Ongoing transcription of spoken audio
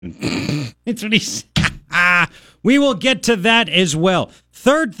Amazon. It's what he's. We will get to that as well.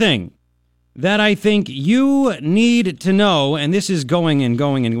 Third thing that I think you need to know, and this is going and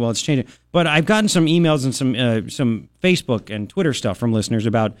well, it's changing. But I've gotten some emails and some Facebook and Twitter stuff from listeners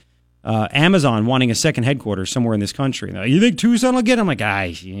about Amazon wanting a second headquarters somewhere in this country. Now, you think Tucson will get it? I'm like,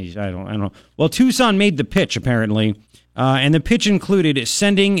 I don't know. Well, Tucson made the pitch apparently, and the pitch included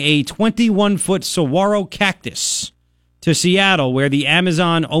sending a 21-foot saguaro cactus to Seattle, where the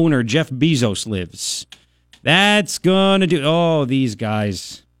Amazon owner Jeff Bezos lives. That's gonna do. Oh, these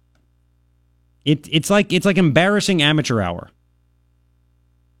guys. It's like embarrassing amateur hour.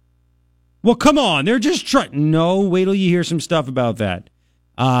 Well, come on, they're just trying. No, wait till you hear some stuff about that.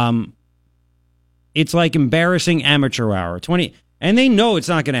 It's like embarrassing amateur hour. And they know it's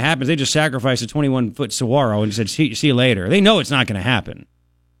not going to happen. They just sacrificed a 21-foot saguaro and said, see you later. They know it's not going to happen.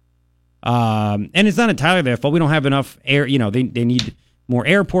 And it's not entirely their fault. We don't have enough air. You know, they need more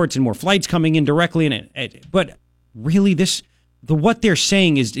airports and more flights coming in directly. But really, what they're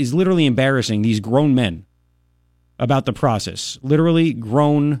saying is literally embarrassing these grown men about the process. Literally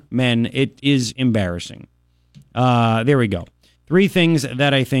grown men. It is embarrassing. There we go. 3 things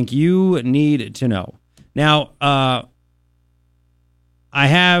that I think you need to know. Now, I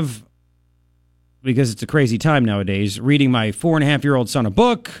have, because it's a crazy time nowadays, reading my 4.5-year-old son a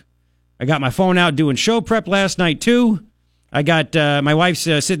book. I got my phone out doing show prep last night, too. I got my wife's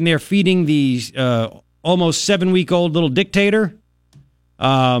sitting there feeding the almost 7-week-old little dictator.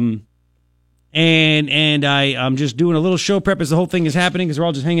 And I'm just doing a little show prep as the whole thing is happening because we're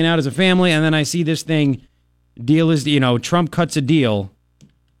all just hanging out as a family. And then I see this thing, Trump cuts a deal.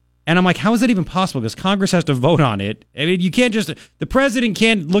 And I'm like, how is that even possible? Because Congress has to vote on it. I mean, you can't the president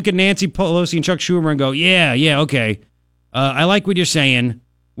can't look at Nancy Pelosi and Chuck Schumer and go, yeah, okay. I like what you're saying.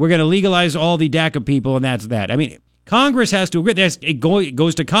 We're going to legalize all the DACA people, and that's that. I mean, Congress has to agree. It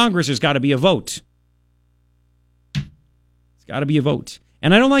goes to Congress. There's got to be a vote. It's got to be a vote.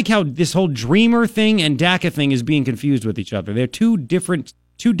 And I don't like how this whole Dreamer thing and DACA thing is being confused with each other. They're two different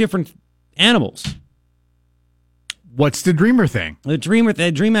animals. What's the Dreamer thing? The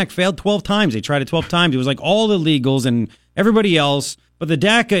Dream Act failed 12 times. They tried it 12 times. It was like all illegals and everybody else. But the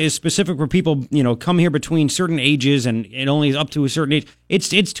DACA is specific for people, come here between certain ages, and it only is up to a certain age.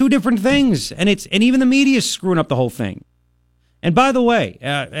 It's 2 different things, and even the media is screwing up the whole thing. And by the way,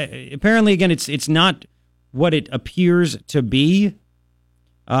 apparently again, it's not what it appears to be.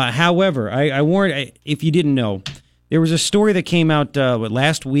 However, I warned, if you didn't know, there was a story that came out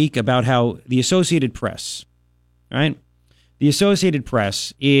last week about how the Associated Press. Right? The Associated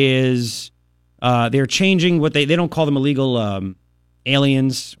Press is, they're changing what they don't call them illegal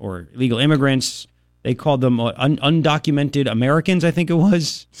aliens or illegal immigrants. They called them undocumented Americans, I think it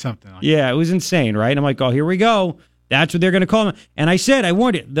was. Something like that. Yeah, it was insane, right? I'm like, oh, here we go. That's what they're going to call them. And I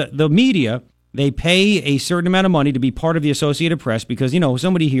warned it, the media, they pay a certain amount of money to be part of the Associated Press because,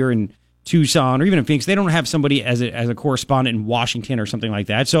 somebody here in Tucson or even in Phoenix, they don't have somebody as a correspondent in Washington or something like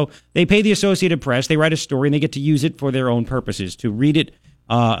that. So they pay the Associated Press, they write a story, and they get to use it for their own purposes, to read it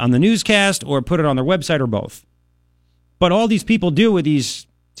on the newscast or put it on their website or both. But all these people do with these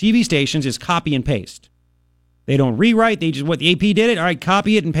TV stations is copy and paste. They don't rewrite. They just, what the AP did it, all right,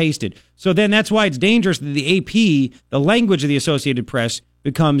 copy it and paste it. So then that's why it's dangerous that the AP, the language of the Associated Press,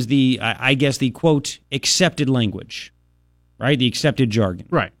 becomes the quote, accepted language, right? The accepted jargon.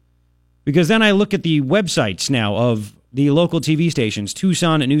 Right. Because then I look at the websites now of the local TV stations,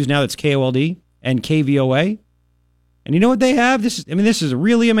 Tucson News Now, that's KOLD, and KVOA. And you know what they have? This is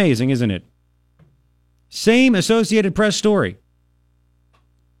really amazing, isn't it? Same Associated Press story.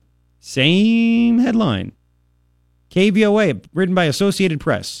 Same headline. KVOA, written by Associated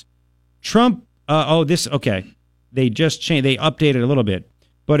Press. Trump, They just changed, they updated a little bit.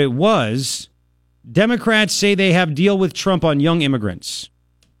 But it was, Democrats say they have deal with Trump on young immigrants.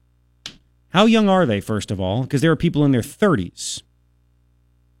 How young are they, first of all? Because there are people in their 30s.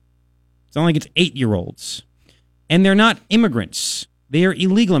 It's not like it's 8-year-olds. And they're not immigrants. They are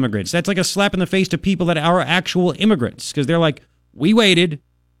illegal immigrants. That's like a slap in the face to people that are actual immigrants. Because they're like, we waited,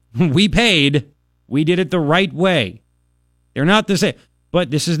 we paid, we did it the right way. They're not the same.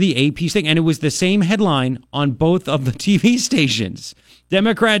 But this is the AP thing. And it was the same headline on both of the TV stations.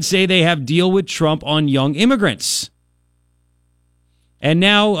 Democrats say they have deal with Trump on young immigrants. And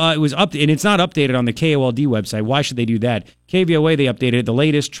now it was up, and it's not updated on the KOLD website. Why should they do that? KVOA, they updated it. The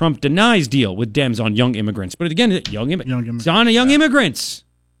latest, Trump denies deal with Dems on young immigrants. But again, it's on young immigrants.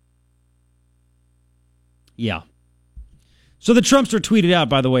 Yeah. So the Trumpster tweeted out,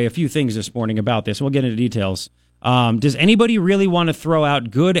 by the way, a few things this morning about this. And we'll get into details. Does anybody really want to throw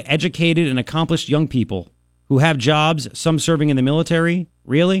out good, educated, and accomplished young people who have jobs, some serving in the military.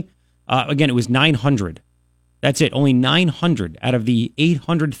 Really? Again, it was 900. That's it. Only 900 out of the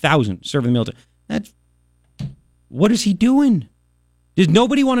 800,000 serve in the military. What is he doing? Does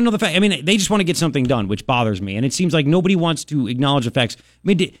nobody want to know the fact? I mean, they just want to get something done, which bothers me. And it seems like nobody wants to acknowledge the facts. I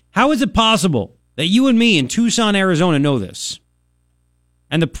mean, how is it possible that you and me in Tucson, Arizona know this?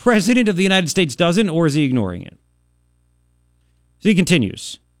 And the president of the United States doesn't, or is he ignoring it? So he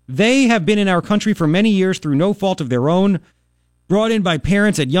continues. They have been in our country for many years through no fault of their own, brought in by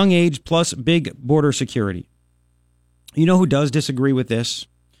parents at young age, plus big border security. You know who does disagree with this?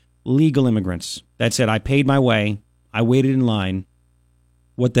 Legal immigrants that said, I paid my way, I waited in line.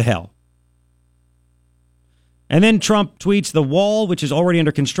 What the hell? And then Trump tweets, the wall, which is already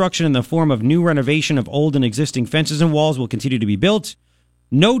under construction in the form of new renovation of old and existing fences and walls, will continue to be built.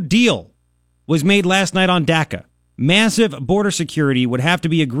 No deal was made last night on DACA. Massive border security would have to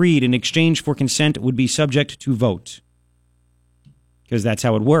be agreed in exchange for consent would be subject to vote. Because that's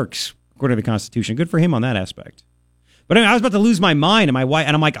how it works, according to the Constitution. Good for him on that aspect. But anyway, I was about to lose my mind, and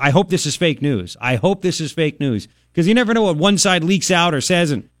I'm like, I hope this is fake news. I hope this is fake news. Because you never know what one side leaks out or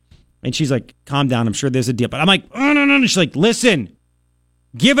says. And she's like, calm down, I'm sure there's a deal. But I'm like, oh, no. And she's like, listen,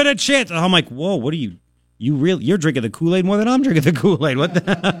 give it a chance. And I'm like, whoa, what are you're drinking the Kool-Aid more than I'm drinking the Kool-Aid. What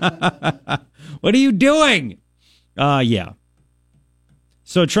what are you doing? Yeah.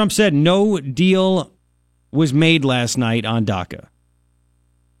 So Trump said no deal was made last night on DACA.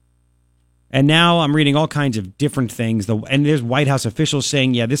 And now I'm reading all kinds of different things. And there's White House officials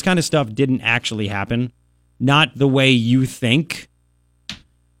saying, yeah, this kind of stuff didn't actually happen. Not the way you think.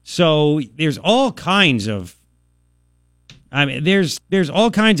 So there's all kinds of, there's all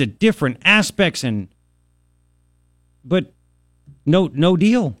kinds of different aspects but no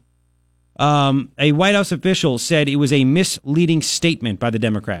deal. A White House official said it was a misleading statement by the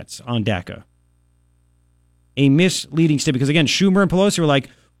Democrats on DACA. A misleading statement. Because again, Schumer and Pelosi were like,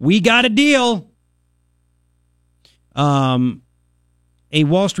 we got a deal. A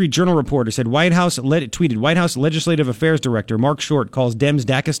Wall Street Journal reporter said tweeted White House Legislative Affairs Director Mark Short calls Dems'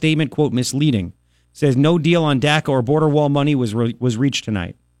 DACA statement, quote, misleading. Says no deal on DACA or border wall money was reached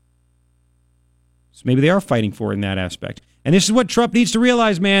tonight. So maybe they are fighting for it in that aspect. And this is what Trump needs to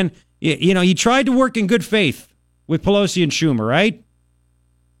realize, man. You know, he tried to work in good faith with Pelosi and Schumer, right?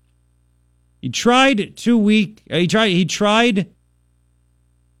 He tried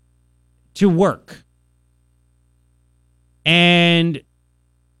to work. And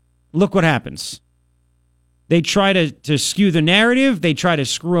look what happens. They try to skew the narrative. They try to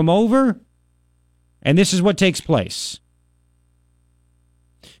screw him over. And this is what takes place.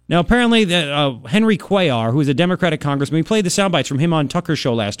 Now, apparently, Henry Cuellar, who is a Democratic congressman, we played the sound bites from him on Tucker's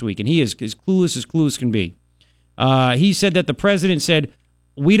show last week, and he is as clueless can be. He said that the president said,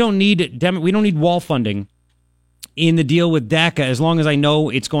 we don't need wall funding in the deal with DACA as long as I know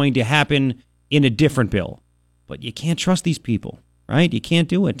it's going to happen in a different bill. But you can't trust these people, right? You can't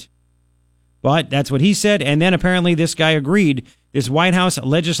do it. But that's what he said, and then apparently this guy agreed. This White House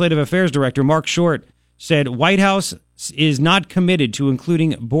Legislative Affairs Director, Mark Short, said White House is not committed to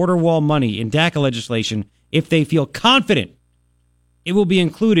including border wall money in DACA legislation if they feel confident it will be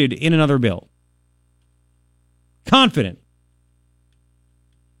included in another bill. Confident.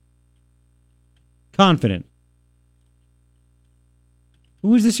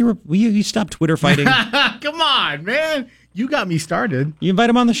 Who is this? Will you stop Twitter fighting? Come on, man. You got me started. You invite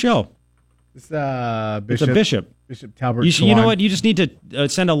him on the show. It's Bishop. It's a bishop. Bishop Talbert. You know what? You just need to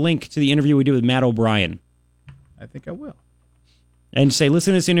send a link to the interview we did with Matt O'Brien. I think I will. And say,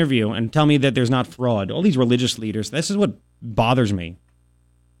 listen to this interview and tell me that there's not fraud. All these religious leaders. This is what bothers me.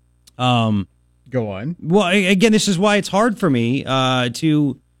 Go on. Well, again, this is why it's hard for me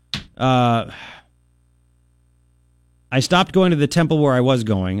to... I stopped going to the temple where I was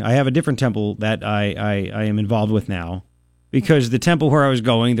going. I have a different temple that I am involved with now. Because the temple where I was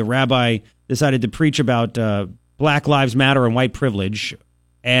going, the rabbi decided to preach about Black Lives Matter and white privilege.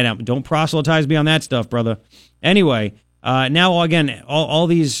 And don't proselytize me on that stuff, brother. Anyway, now, again, all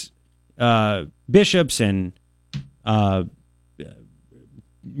these bishops and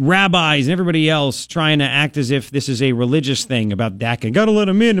rabbis and everybody else trying to act as if this is a religious thing about DACA. Got to let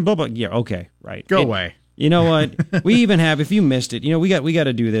them in and blah, blah. Yeah, okay, right. Go away. You know what? We even have, if you missed it, we got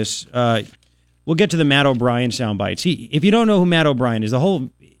to do this. We'll get to the Matt O'Brien sound bites. If you don't know who Matt O'Brien is, the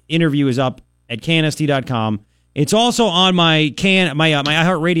whole interview is up at knst.com. It's also on my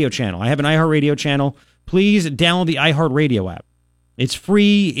iHeartRadio channel. I have an iHeartRadio channel. Please download the iHeartRadio app. It's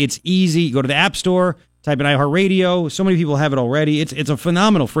free. It's easy. Go to the App Store, type in iHeartRadio. So many people have it already. It's a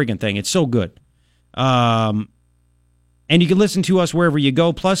phenomenal freaking thing. It's so good. And And you can listen to us wherever you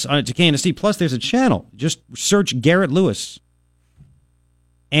go, plus to KNST. Plus, there's a channel. Just search Garrett Lewis.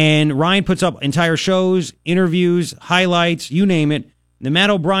 And Ryan puts up entire shows, interviews, highlights, you name it. The Matt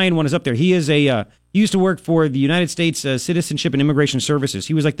O'Brien one is up there. He is he used to work for the United States Citizenship and Immigration Services.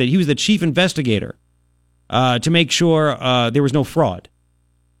 He was the chief investigator to make sure there was no fraud.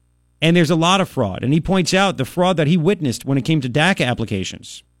 And there's a lot of fraud. And he points out the fraud that he witnessed when it came to DACA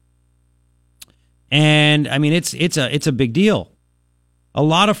applications. And I mean, it's a big deal. A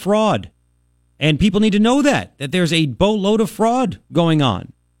lot of fraud. And people need to know that there's a boatload of fraud going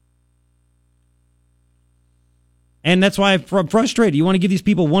on. And that's why I'm frustrated. You want to give these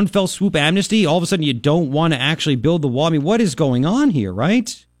people one fell swoop amnesty. All of a sudden, you don't want to actually build the wall. I mean, what is going on here,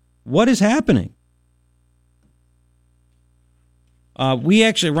 right? What is happening?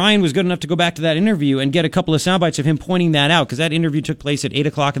 Ryan was good enough to go back to that interview and get a couple of sound bites of him pointing that out, because that interview took place at 8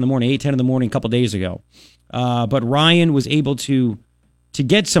 o'clock in the morning, 8:10 in the morning, a couple days ago. But Ryan was able to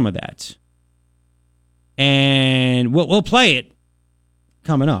get some of that. And we'll play it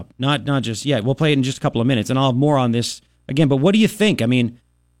coming up. Not just yet. We'll play it in just a couple of minutes, and I'll have more on this again. But what do you think? I mean,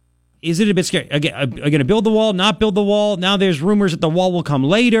 is it a bit scary? Again, are you going to build the wall, not build the wall? Now there's rumors that the wall will come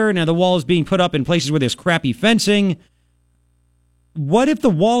later. Now the wall is being put up in places where there's crappy fencing. What if the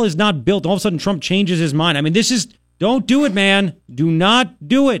wall is not built? All of a sudden Trump changes his mind. I mean, don't do it, man. Do not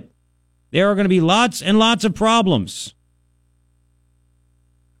do it. There are going to be lots and lots of problems.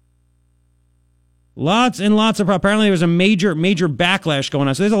 Lots and lots of problems. Apparently there was a major backlash going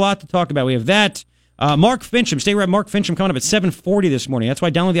on. So there's a lot to talk about. We have that. Mark Fincham, State Rep Mark Fincham, coming up at 7:40 this morning. That's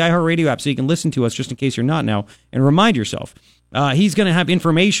why download the iHeartRadio app so you can listen to us just in case you're not now, and remind yourself. He's going to have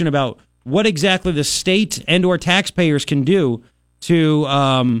information about what exactly the state and or taxpayers can do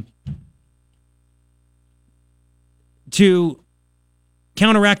to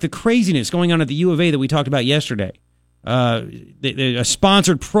counteract the craziness going on at the U of A that we talked about yesterday. A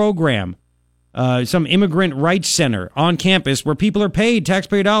sponsored program, some immigrant rights center on campus where people are paid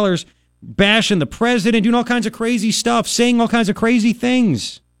taxpayer dollars, bashing the president, doing all kinds of crazy stuff, saying all kinds of crazy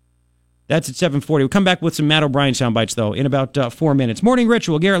things. That's at 7:40. We'll come back with some Matt O'Brien sound bites, though, in about 4 minutes. Morning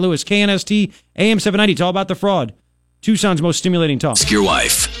Ritual, Garrett Lewis, KNST, AM 790. It's all about the fraud. Tucson's most stimulating talk. Ask your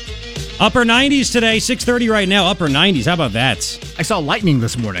wife. Upper 90s today, 6:30 right now. Upper 90s. How about that? I saw lightning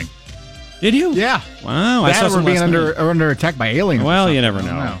this morning. Did you? Yeah. Wow. I saw we're being under attack by aliens. Well, you never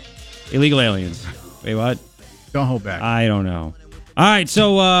know. Illegal aliens. Wait, what? Don't hold back. I don't know. All right,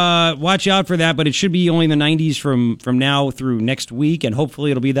 so watch out for that, but it should be only in the 90s from now through next week, and hopefully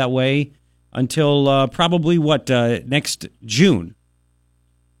it'll be that way until probably, next June.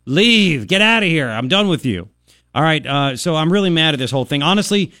 Leave. Get out of here. I'm done with you. All right, so I'm really mad at this whole thing,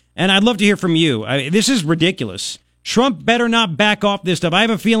 honestly, and I'd love to hear from you. This is ridiculous. Trump better not back off this stuff. I have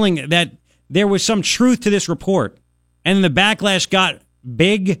a feeling that there was some truth to this report, and the backlash got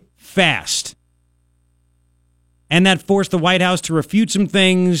big fast. And that forced the White House to refute some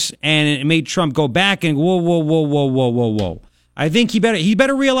things, and it made Trump go back and whoa. I think he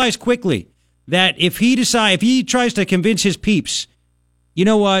better realize quickly that if he tries to convince his peeps, you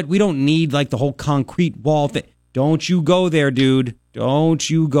know what, we don't need like the whole concrete wall thing. Don't you go there, dude. Don't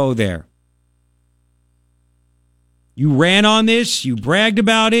you go there. You ran on this. You bragged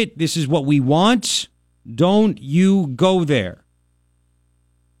about it. This is what we want. Don't you go there.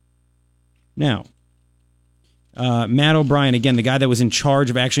 Now, Matt O'Brien, again, the guy that was in charge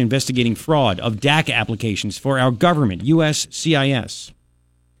of actually investigating fraud of DACA applications for our government, USCIS.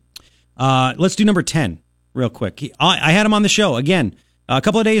 Let's do number 10 real quick. I had him on the show, again, a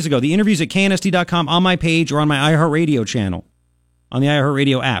couple of days ago. The interview's at knst.com, on my page or on my iHeartRadio channel, on the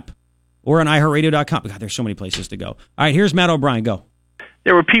iHeartRadio app, or on iHeartRadio.com. God, there's so many places to go. All right, here's Matt O'Brien. Go.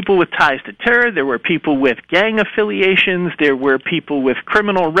 There were people with ties to terror. There were people with gang affiliations. There were people with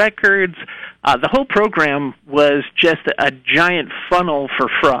criminal records. The whole program was just a giant funnel for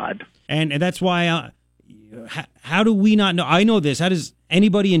fraud. And that's why, how do we not know? I know this. How does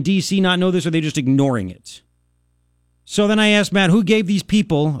anybody in D.C. not know this, or are they just ignoring it? So then I asked Matt, who gave these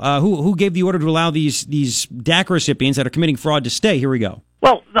people, who gave the order to allow these DACA recipients that are committing fraud to stay? Here we go.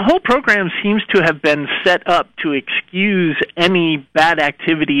 Well, the whole program seems to have been set up to excuse any bad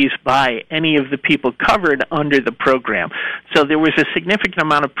activities by any of the people covered under the program. So there was a significant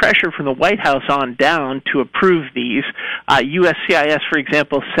amount of pressure from the White House on down to approve these. USCIS, for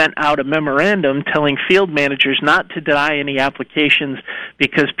example, sent out a memorandum telling field managers not to deny any applications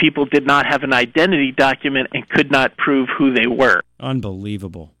because people did not have an identity document and could not prove who they were.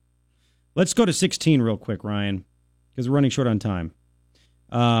 Unbelievable. Let's go to 16 real quick, Ryan, because we're running short on time.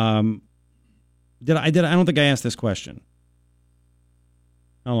 I don't think I asked this question.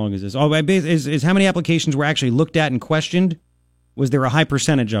 How long is this? Oh, is how many applications were actually looked at and questioned? Was there a high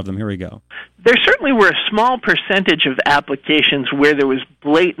percentage of them? Here we go. There certainly were a small percentage of applications where there was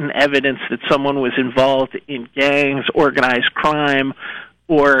blatant evidence that someone was involved in gangs, organized crime,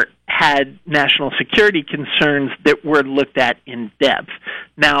 or had national security concerns that were looked at in depth.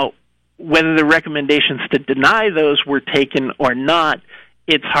 Now, whether the recommendations to deny those were taken or not,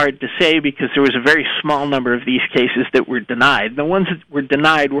 it's hard to say because there was a very small number of these cases that were denied. The ones that were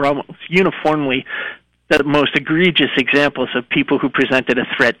denied were almost uniformly the most egregious examples of people who presented a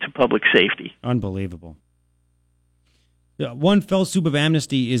threat to public safety. Unbelievable. One fell swoop of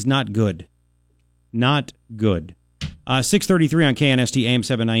amnesty is not good. Not good. 6:33 on KNST AM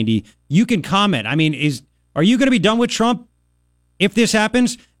 790. You can comment. I mean, are you going to be done with Trump if this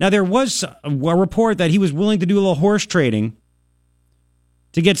happens? Now, there was a report that he was willing to do a little horse trading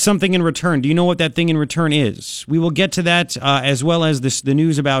to get something in return. Do you know what that thing in return is? We will get to that, as well as the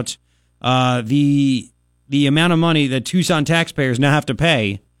news about the amount of money that Tucson taxpayers now have to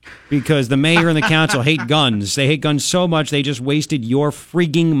pay because the mayor and the council hate guns. They hate guns so much they just wasted your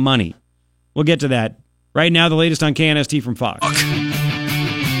freaking money. We'll get to that. Right now, the latest on KNST from Fox.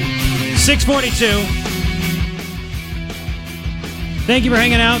 642. Thank you for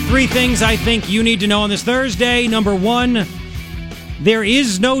hanging out. 3 things I think you need to know on this Thursday. Number 1, there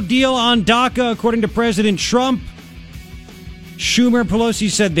is no deal on DACA, according to President Trump. Schumer and Pelosi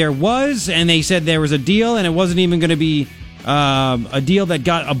said there was, and they said there was a deal, and it wasn't even going to be a deal that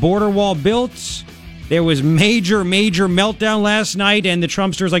got a border wall built. There was major meltdown last night, and the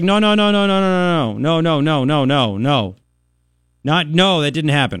Trumpsters like, no, that didn't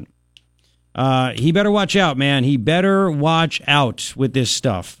happen. He better watch out, man. He better watch out with this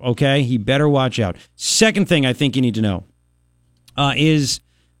stuff, okay? He better watch out. Second thing I think you need to know is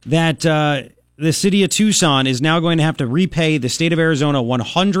that the city of Tucson is now going to have to repay the state of Arizona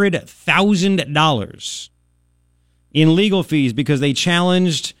 $100,000 in legal fees because they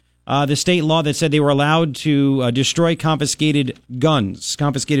challenged the state law that said they were allowed to destroy confiscated guns,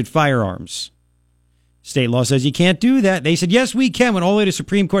 confiscated firearms. State law says you can't do that. They said, yes, we can. Went all the way to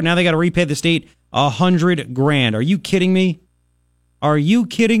Supreme Court. Now they got to repay the state $100,000. Are you kidding me? Are you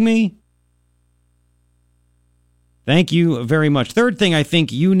kidding me? Thank you very much. Third thing I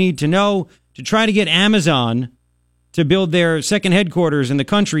think you need to know, to try to get Amazon to build their second headquarters in the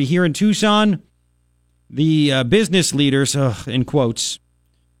country here in Tucson, the business leaders, in quotes,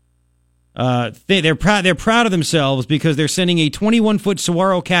 they're proud of themselves because they're sending a 21-foot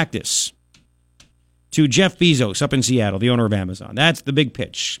saguaro cactus to Jeff Bezos up in Seattle, the owner of Amazon. That's the big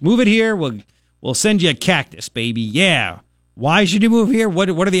pitch. Move it here, we'll send you a cactus, baby. Yeah. Why should you move here? What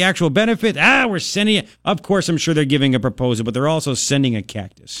are the actual benefits? We're sending it. Of course, I'm sure they're giving a proposal, but they're also sending a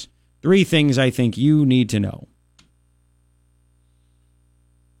cactus. 3 things I think you need to know.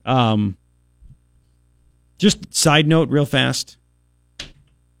 Just side note real fast.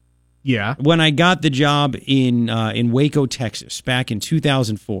 Yeah. When I got the job in Waco, Texas, back in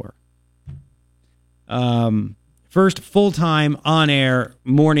 2004, first full-time on-air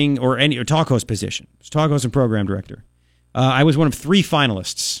morning or talk host position. It was talk host and program director. I was one of 3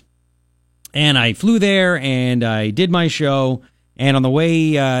 finalists. And I flew there and I did my show. And on the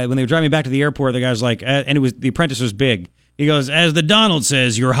way, when they were driving me back to the airport, the guy was like, and the apprentice was big. He goes, as the Donald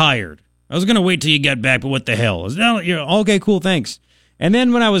says, you're hired. I was going to wait till you get back, but what the hell? Okay, cool, thanks. And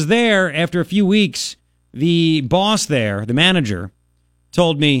then when I was there, after a few weeks, the boss there, the manager,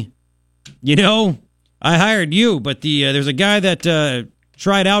 told me, I hired you, but there's a guy that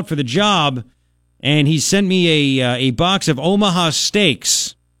tried out for the job, and he sent me a box of Omaha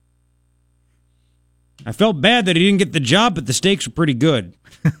steaks. I felt bad that he didn't get the job, but the steaks were pretty good.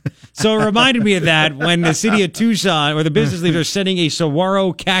 So it reminded me of that when the city of Tucson, or the business leaders, are sending a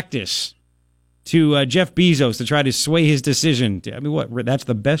saguaro cactus to Jeff Bezos to try to sway his decision. I mean, what? That's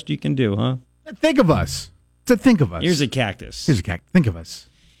the best you can do, huh? Think of us. Think of us. Here's a cactus. Think of us.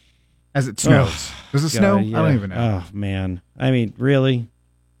 As it snows. Does it snow? Yeah. I don't even know. Oh, man. I mean, really?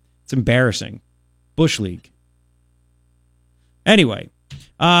 It's embarrassing. Bush League. Anyway.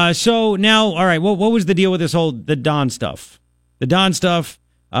 So now, all right, what was the deal with the Don stuff? The Don stuff,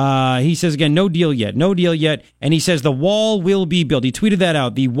 he says again, no deal yet. And he says the wall will be built. He tweeted that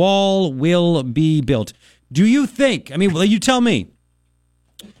out. The wall will be built. Do you think, you tell me,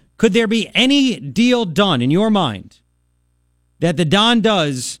 could there be any deal done in your mind that the Don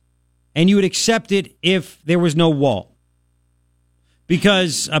does and you would accept it if there was no wall?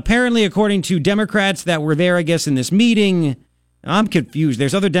 Because apparently, according to Democrats that were there, I guess, in this meeting, I'm confused.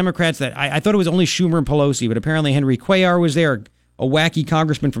 There's other Democrats that I thought it was only Schumer and Pelosi, but apparently Henry Cuellar was there, a wacky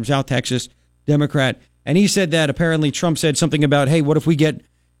congressman from South Texas, Democrat, and he said that apparently Trump said something about, hey, what if we get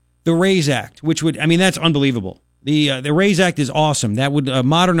the RAISE Act, which would, I mean, that's unbelievable. The RAISE Act is awesome. That would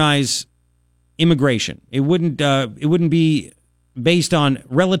modernize immigration. It wouldn't be based on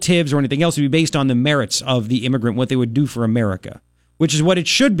relatives or anything else. It would be based on the merits of the immigrant, what they would do for America, which is what it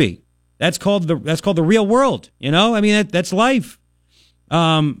should be. That's called the real world. You know, I mean, that's life.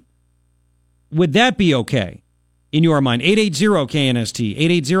 Would that be okay in your mind? 880-KNST,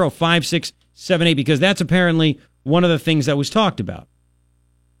 880-5678, because that's apparently one of the things that was talked about.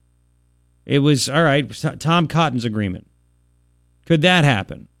 It was, all right, Tom Cotton's agreement. Could that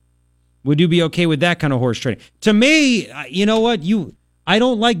happen? Would you be okay with that kind of horse trading? To me, you know what? I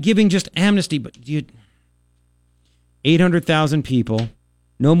don't like giving just amnesty, but 800,000 people,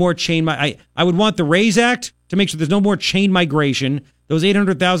 no more chain. I would want the RAISE Act to make sure there's no more chain migration. Those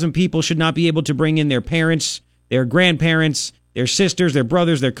 800,000 people should not be able to bring in their parents, their grandparents, their sisters, their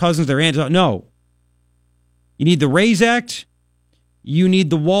brothers, their cousins, their aunts. No. You need the RAISE Act. You need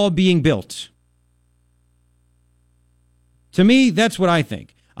the wall being built. To me, that's what I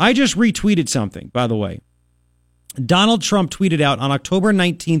think. I just retweeted something, by the way. Donald Trump tweeted out on October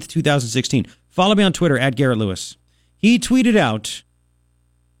 19th, 2016. Follow me on Twitter, @GarrettLewis. He tweeted out,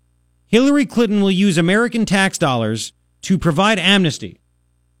 Hillary Clinton will use American tax dollars to provide amnesty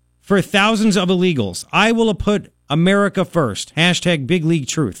for thousands of illegals. I will put America first.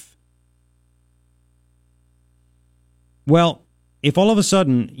 #BigLeagueTruth. Well, if all of a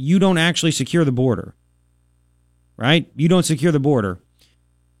sudden you don't actually secure the border, right? You don't secure the border.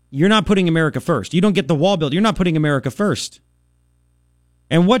 You're not putting America first. You don't get the wall built. You're not putting America first.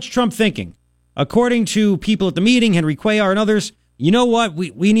 And what's Trump thinking? According to people at the meeting, Henry Cuellar and others, you know what?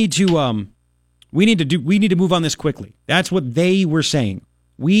 We need to move on this quickly. That's what they were saying.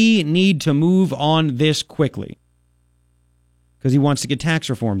 We need to move on this quickly. Because he wants to get tax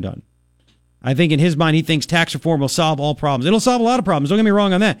reform done. I think in his mind, he thinks tax reform will solve all problems. It'll solve a lot of problems. Don't get me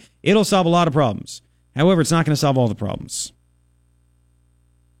wrong on that. It'll solve a lot of problems. However, it's not going to solve all the problems.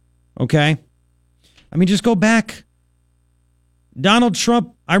 Okay? I mean, just go back. Donald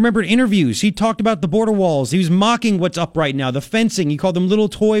Trump, I remember in interviews, he talked about the border walls. He was mocking what's up right now, the fencing. He called them little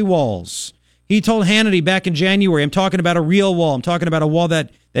toy walls. He told Hannity back in January, I'm talking about a real wall. I'm talking about a wall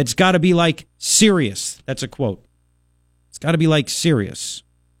that's got to be like serious. That's a quote. It's got to be like serious.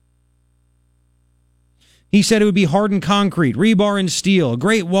 He said it would be hardened concrete, rebar and steel, a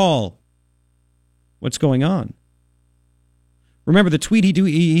great wall. What's going on? Remember the tweet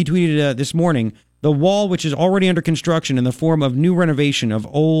he tweeted this morning, the wall which is already under construction in the form of new renovation of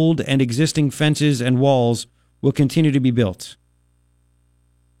old and existing fences and walls will continue to be built.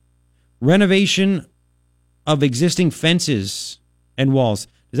 Renovation of existing fences and walls.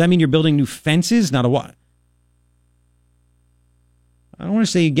 Does that mean you're building new fences? Not a what? I don't want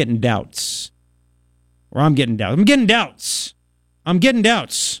to say you're getting doubts. Or I'm getting doubts. I'm getting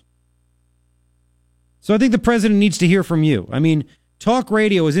doubts. So I think the president needs to hear from you. I mean, talk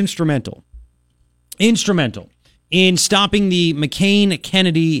radio is instrumental in stopping the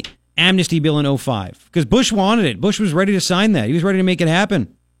McCain-Kennedy amnesty bill in 2005. Because Bush wanted it. Bush was ready to sign that. He was ready to make it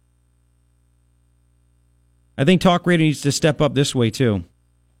happen. I think talk radio needs to step up this way, too.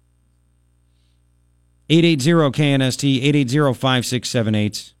 880-KNST,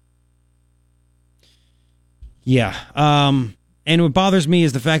 880-5678. Yeah. And what bothers me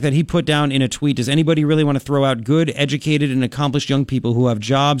is the fact that he put down in a tweet, does anybody really want to throw out good, educated, and accomplished young people who have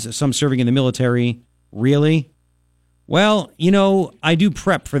jobs, some serving in the military? Really? Well, you know, I do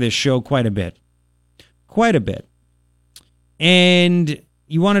prep for this show quite a bit. And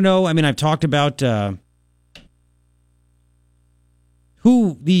you want to know, I mean, I've talked about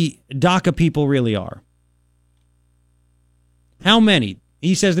who the DACA people really are. How many?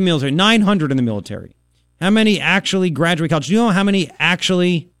 He says the military, 900 in the military. How many actually graduate college? Do you know how many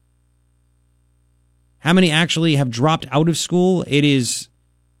actually have dropped out of school? It is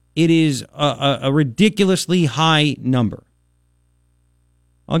a ridiculously high number.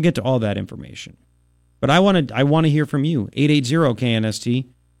 I'll get to all that information. But I want to hear from you. 880-KNST,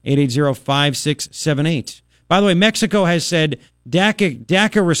 880-5678. By the way, Mexico has said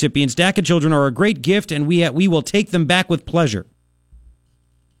DACA recipients, DACA children are a great gift, and we will take them back with pleasure.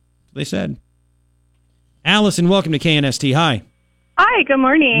 They said. Allison, welcome to KNST. Hi. Hi, good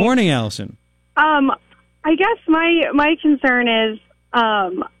morning. Morning, Allison. I guess my concern is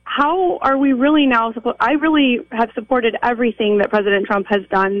how are we really now I really have supported everything that President Trump has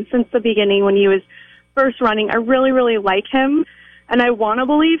done since the beginning when he was first running. I really, really like him, and I want to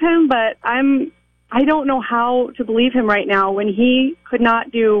believe him, but I don't know how to believe him right now when he could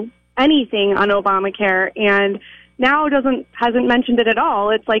not do anything on Obamacare and now hasn't mentioned it at all.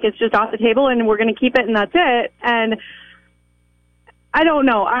 It's like it's just off the table and we're going to keep it and that's it. And I don't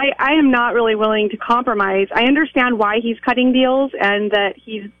know. I am not really willing to compromise. I understand why he's cutting deals and that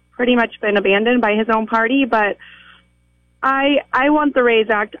he's pretty much been abandoned by his own party, but I want the RAISE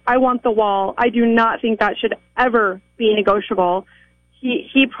Act. I want the wall. I do not think that should ever be negotiable.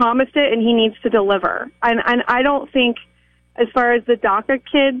 He promised it, and he needs to deliver. And I don't think, as far as the DACA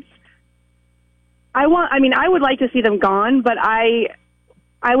kids, I would like to see them gone, but I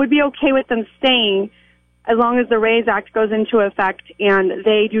would be okay with them staying as long as the RAISE Act goes into effect and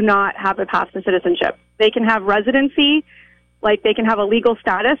they do not have a path to citizenship. They can have residency, like they can have a legal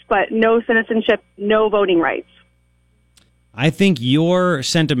status, but no citizenship, no voting rights. I think your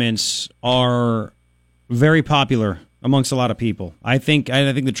sentiments are very popular amongst a lot of people. I think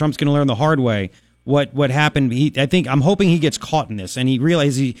that Trump's going to learn the hard way what happened. I'm hoping he gets caught in this and he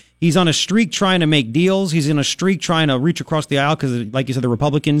realizes he's on a streak trying to make deals. He's in a streak trying to reach across the aisle because, like you said, the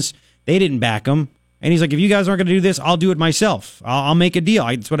Republicans, they didn't back him. And he's like, if you guys aren't going to do this, I'll do it myself. I'll make a deal.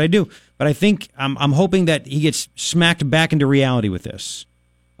 That's what I do. But I think I'm hoping that he gets smacked back into reality with this.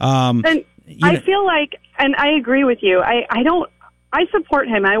 And I feel like, and I agree with you. I support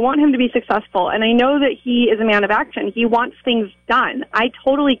him. I want him to be successful. And I know that he is a man of action. He wants things done. I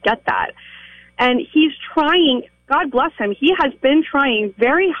totally get that. And he's trying, God bless him, he has been trying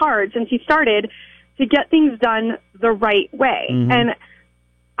very hard since he started to get things done the right way. Mm-hmm. And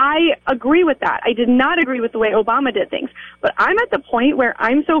I agree with that. I did not agree with the way Obama did things. But I'm at the point where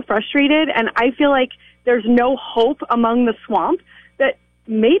I'm so frustrated and I feel like there's no hope among the swamp that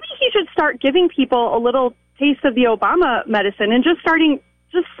maybe he should start giving people a little taste of the Obama medicine and just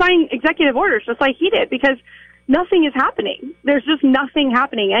sign executive orders just like he did, because nothing is happening. There's just nothing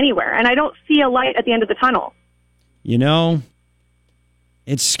happening anywhere. And I don't see a light at the end of the tunnel. You know,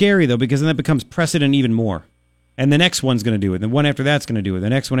 it's scary, though, because then that becomes precedent even more. And the next one's going to do it. The one after that's going to do it. The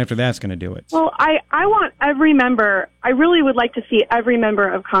next one after that's going to do it. Well, I want every member, I really would like to see every member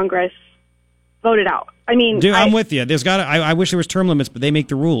of Congress voted out. I mean, dude, I'm with you. I wish there was term limits, but they make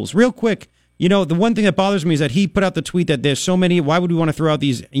the rules. Real quick, you know, the one thing that bothers me is that he put out the tweet that there's so many, why would we want to throw out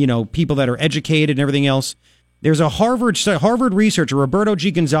these, you know, people that are educated and everything else? There's a Harvard researcher, Roberto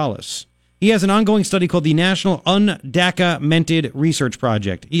G. Gonzalez. He has an ongoing study called the National Undaca-mented Research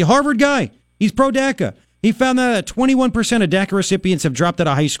Project. He's a Harvard guy. He's pro-DACA. He found that 21% of DACA recipients have dropped out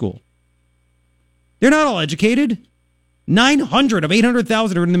of high school. They're not all educated. 900 of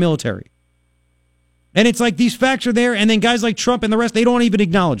 800,000 are in the military. And it's like these facts are there, and then guys like Trump and the rest, they don't even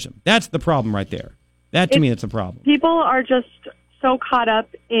acknowledge them. That's the problem right there. To me, that's the problem. People are just so caught up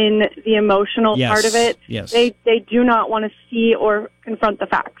in the emotional part of it. Yes. They do not want to see or confront the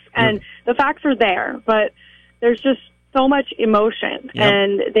facts. And the facts are there, but there's just so much emotion,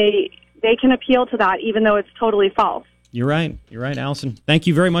 and they can appeal to that even though it's totally false. You're right, Allison. Thank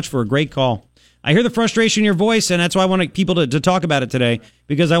you very much for a great call. I hear the frustration in your voice, and that's why I want people to talk about it today,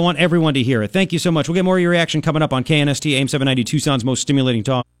 because I want everyone to hear it. Thank you so much. We'll get more of your reaction coming up on KNST, AM 790, Tucson's most stimulating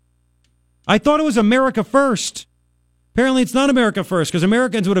talk. I thought it was America first. Apparently it's not America first, because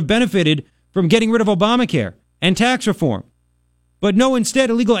Americans would have benefited from getting rid of Obamacare and tax reform. But no, instead,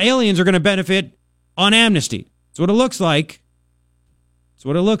 illegal aliens are going to benefit on amnesty. That's what it looks like.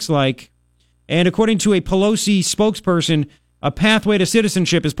 And according to a Pelosi spokesperson, a pathway to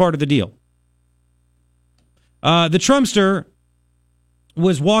citizenship is part of the deal. The Trumpster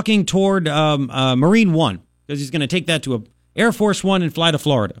was walking toward Marine One, because he's going to take that to Air Force One and fly to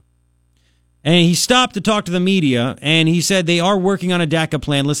Florida. And he stopped to talk to the media, and he said they are working on a DACA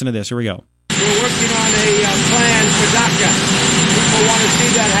plan. Listen to this. Here we go. We're working on a plan for DACA. People want to see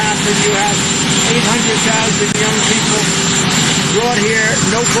that happen. You have 800,000 young people brought here,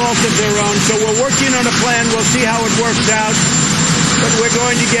 no fault of their own. So we're working on a plan. We'll see how it works out. But we're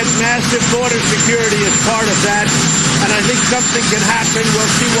going to get massive border security as part of that. And I think something can happen. We'll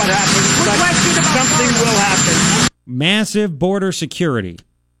see what happens. But something will happen. Massive border security.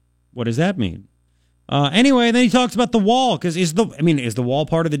 What does that mean? Anyway, then he talks about the wall, because is the wall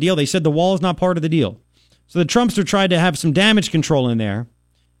part of the deal? They said the wall is not part of the deal. So the Trumpster tried to have some damage control in there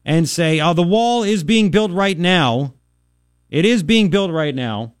and say, the wall is being built right now. It is being built right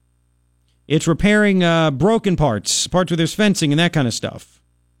now. It's repairing broken parts where there's fencing and that kind of stuff.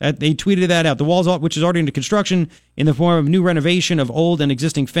 They tweeted that out. The walls, which is already into construction in the form of new renovation of old and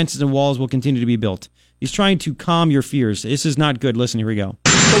existing fences and walls, will continue to be built. He's trying to calm your fears. This is not good. Listen, here we go.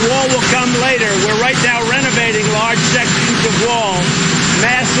 The wall will come later. We're right now renovating large sections of wall,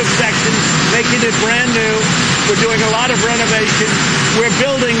 massive sections, making it brand new. We're doing a lot of renovation. We're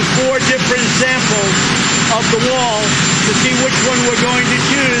building 4 different samples of the wall to see which one we're going to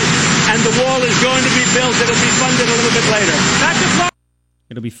choose, and the wall is going to be built. It'll be funded a little bit later.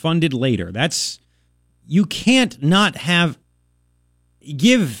 It'll be funded later. You can't not have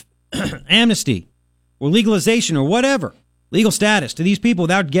give amnesty or legalization or whatever, legal status to these people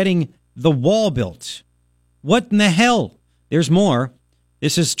without getting the wall built. What in the hell? There's more.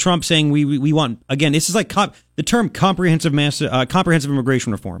 This is Trump saying we want, again, this is like the term comprehensive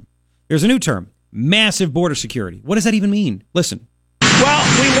immigration reform. There's a new term, massive border security. What does that even mean? Listen. Well,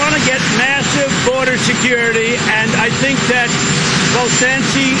 we want to get massive border security, and I think that both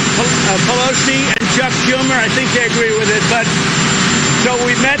Nancy Pelosi and Chuck Schumer, I think they agree with it. But so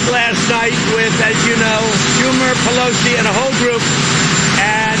we met last night with, as you know, Schumer, Pelosi, and a whole group,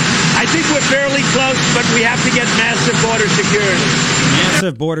 and I think we're fairly close, but we have to get massive border security.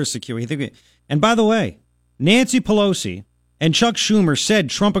 Massive border security. And by the way, Nancy Pelosi and Chuck Schumer said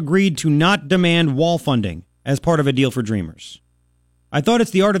Trump agreed to not demand wall funding as part of a deal for Dreamers. I thought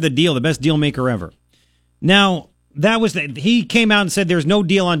it's the art of the deal, the best deal maker ever. Now, he came out and said there's no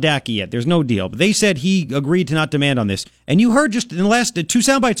deal on DACA yet. There's no deal. But they said he agreed to not demand on this. And you heard just in the last 2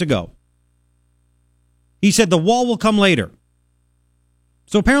 sound bites ago, he said the wall will come later.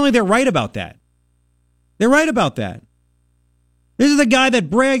 So apparently they're right about that. They're right about that. This is the guy that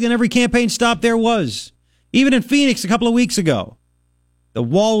bragged in every campaign stop there was. Even in Phoenix a couple of weeks ago. The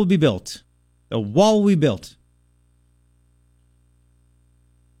wall will be built. The wall will be built.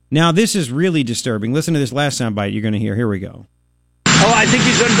 Now, this is really disturbing. Listen to this last soundbite you're going to hear. Here we go. Oh, I think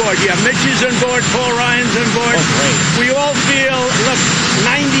he's on board. Yeah, Mitch is on board. Paul Ryan's on board. Oh, great. We all feel, look,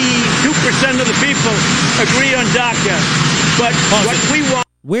 92% of the people agree on DACA. But what we want...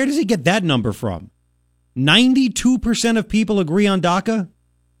 Where does he get that number from? 92% of people agree on DACA?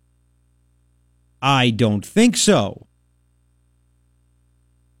 I don't think so.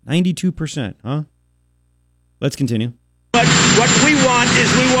 92%, huh? Let's continue. But what we want is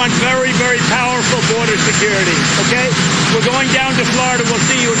very, very powerful border security, okay? We're going down to Florida. We'll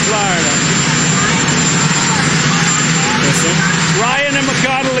see you in Florida. Listen. Ryan and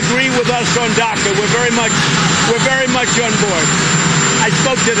McConnell agree with us on DACA. We're very much on board. I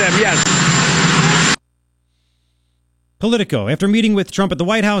spoke to them, yes. Politico. After meeting with Trump at the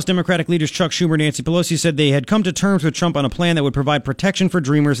White House, Democratic leaders Chuck Schumer and Nancy Pelosi said they had come to terms with Trump on a plan that would provide protection for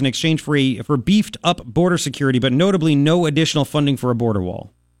Dreamers in exchange for beefed-up border security, but notably no additional funding for a border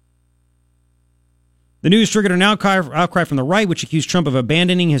wall. The news triggered an outcry from the right, which accused Trump of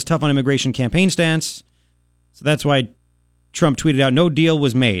abandoning his tough-on-immigration campaign stance. So that's why Trump tweeted out, no deal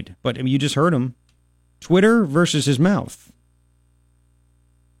was made. But I mean, you just heard him. Twitter versus his mouth.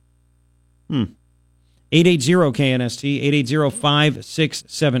 880-KNST,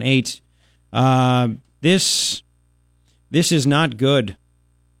 880-5678. This is not good.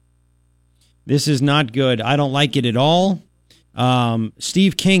 This is not good. I don't like it at all.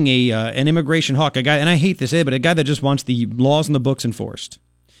 Steve King, an immigration hawk, a guy, and I hate to say it, but a guy that just wants the laws and the books enforced,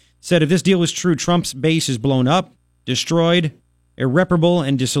 said if this deal was true, Trump's base is blown up, destroyed, irreparable,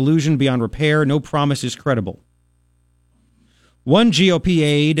 and disillusioned beyond repair. No promise is credible. One GOP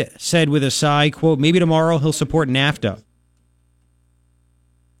aide said with a sigh, quote, maybe tomorrow he'll support NAFTA.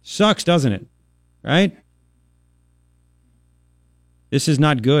 Sucks, doesn't it? Right? This is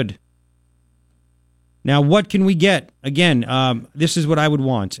not good. Now, what can we get? Again, this is what I would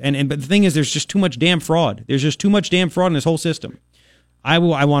want. But the thing is, there's just too much damn fraud. There's just too much damn fraud in this whole system. I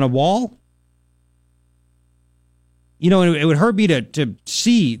want a wall. You know, it would hurt me to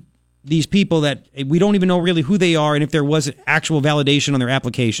see these people that we don't even know really who they are and if there was actual validation on their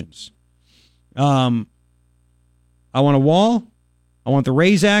applications. I want a wall. I want the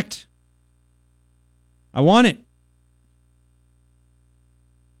RAISE Act. I want it.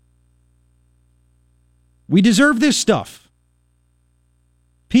 We deserve this stuff.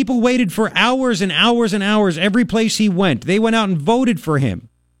 People waited for hours and hours and hours every place he went. They went out and voted for him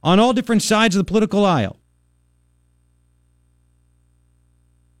on all different sides of the political aisle.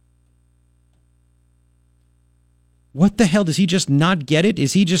 What the hell? Does he just not get it?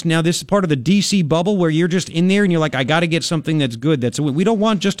 Is he just now, this is part of the DC bubble where you're just in there and you're like, I got to get something that's good. We don't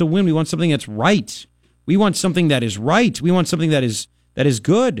want just a win. We want something that's right. We want something that is right. We want something that is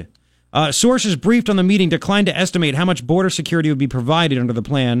good. Sources briefed on the meeting declined to estimate how much border security would be provided under the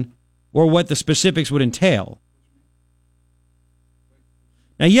plan or what the specifics would entail.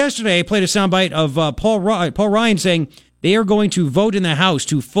 Now, yesterday, I played a soundbite of Paul Ryan saying they are going to vote in the House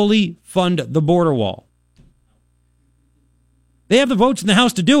to fully fund the border wall. They have the votes in the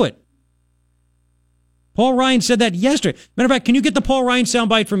House to do it. Paul Ryan said that yesterday. Matter of fact, can you get the Paul Ryan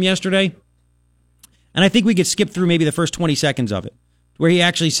soundbite from yesterday? And I think we could skip through maybe the first 20 seconds of it, where he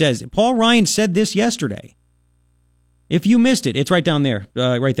actually says, Paul Ryan said this yesterday. If you missed it, it's right down there,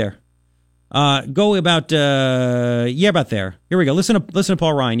 right there. Go about, about there. Here we go. Listen to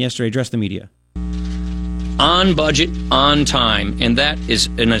Paul Ryan yesterday address the media. on budget, on time, and that is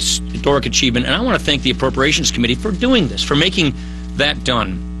an historic achievement. And I want to thank the Appropriations Committee for doing this, for making that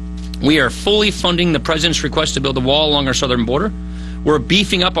done. We are fully funding the President's request to build a wall along our southern border. We're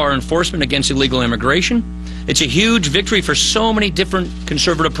beefing up our enforcement against illegal immigration. It's a huge victory for so many different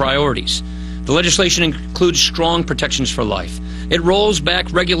conservative priorities. The legislation includes strong protections for life. It rolls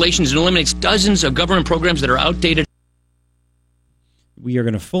back regulations and eliminates dozens of government programs that are outdated. We are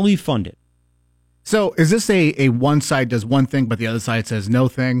going to fully fund it. So is this a one side does one thing, but the other side says no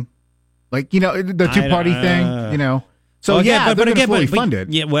thing? Like, the two-party thing, So, well, they're again, fully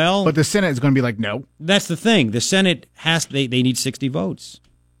funded. Yeah, well. But the Senate is going to be like, no. That's the thing. The Senate they need 60 votes.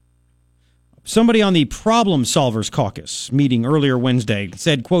 Somebody on the Problem Solvers Caucus meeting earlier Wednesday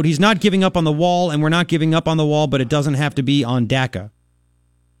said, quote, he's not giving up on the wall, and we're not giving up on the wall, but it doesn't have to be on DACA.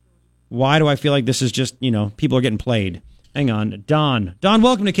 Why do I feel like this is just, people are getting played? Hang on. Don,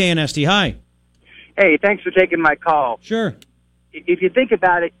 welcome to KNST. Hi. Hey, thanks for taking my call. Sure. If you think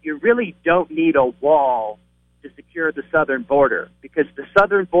about it, you really don't need a wall to secure the southern border, because the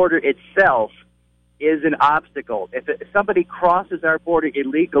southern border itself is an obstacle. If somebody crosses our border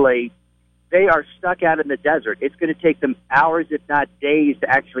illegally, they are stuck out in the desert. It's going to take them hours, if not days, to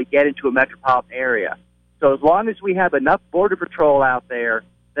actually get into a metropolitan area. So as long as we have enough Border Patrol out there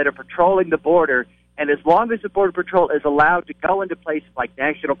that are patrolling the border, and as long as the Border Patrol is allowed to go into places like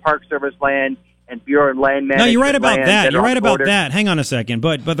National Park Service land and Bureau of Land Management. No, you're right about that. You're right about border. that. Hang on a second.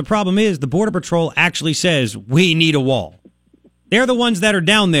 But the problem is the Border Patrol actually says we need a wall. They're the ones that are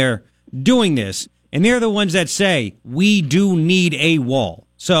down there doing this, and they're the ones that say we do need a wall.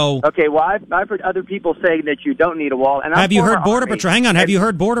 So okay, well, I've heard other people saying that you don't need a wall. And have you heard Border Patrol? Hang on, have you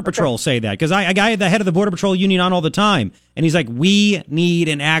heard Border Patrol say that? Because I got the head of the Border Patrol union on all the time, and he's like, we need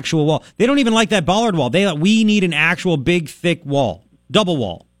an actual wall. They don't even like that bollard wall. We need an actual big, thick wall, double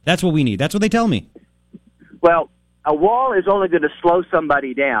wall. That's what we need. That's what they tell me. Well, a wall is only going to slow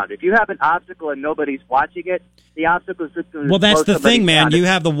somebody down. If you have an obstacle and nobody's watching it, the obstacle is just going to Well, that's slow the thing, man. down. You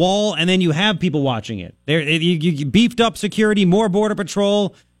have the wall, and then you have people watching it. You beefed up security, more Border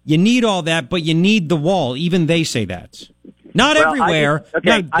Patrol. You need all that, but you need the wall. Even they say that. Not everywhere.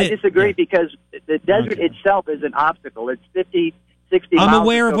 I disagree because the desert itself is an obstacle. It's 50, 60 miles. I'm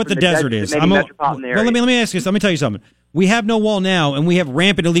aware of what the desert is. Well, let me ask you. Let me tell you something. We have no wall now, and we have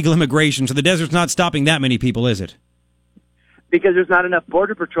rampant illegal immigration, so the desert's not stopping that many people, is it? Because there's not enough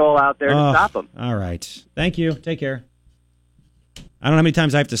Border Patrol out there to stop them. All right. Thank you. Take care. I don't know how many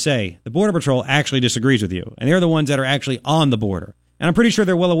times I have to say, the Border Patrol actually disagrees with you, and they're the ones that are actually on the border. And I'm pretty sure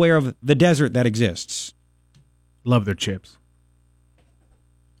they're well aware of the desert that exists. Love their chips.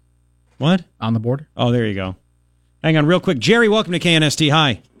 What? On the border? Oh, there you go. Hang on real quick. Jerry, welcome to KNST.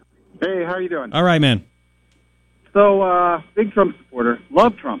 Hi. Hey, how are you doing? All right, man. So, big Trump supporter.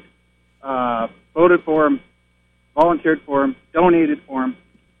 Love Trump. Voted for him. Volunteered for him. Donated for him.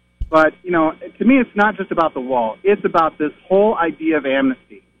 But, to me, it's not just about the wall. It's about this whole idea of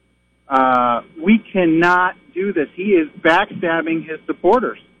amnesty. We cannot do this. He is backstabbing his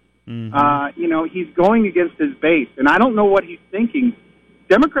supporters. Mm-hmm. He's going against his base. And I don't know what he's thinking.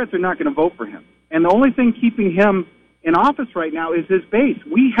 Democrats are not going to vote for him. And the only thing keeping him in office right now is his base.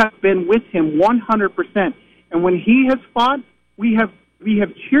 We have been with him 100%. And when he has fought, we have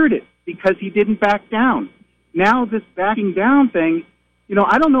cheered it because he didn't back down. Now this backing down thing,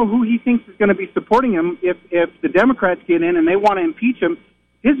 I don't know who he thinks is going to be supporting him if the Democrats get in and they want to impeach him.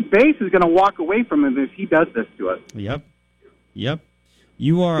 His base is going to walk away from him if he does this to us. Yep.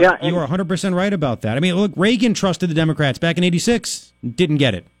 You are 100% right about that. I mean, look, Reagan trusted the Democrats back in '86, didn't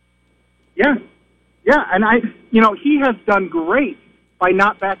get it. Yeah, and he has done great by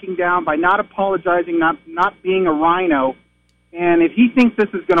not backing down, by not apologizing, not being a rhino. And if he thinks this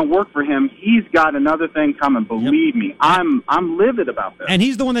is going to work for him, he's got another thing coming. Believe me, I'm livid about this. And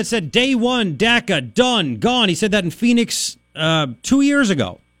he's the one that said, day one, DACA, done, gone. He said that in Phoenix 2 years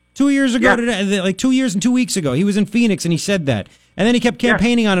ago. 2 years ago, today, like 2 years and 2 weeks ago. He was in Phoenix and he said that. And then he kept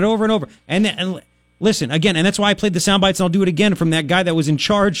campaigning on it over and over. And listen, again, and that's why I played the sound bites, and I'll do it again, from that guy that was in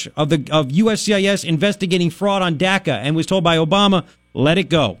charge of USCIS investigating fraud on DACA and was told by Obama, let it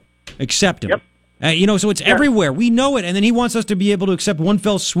go. Accept him. Yep. So it's everywhere. We know it. And then he wants us to be able to accept one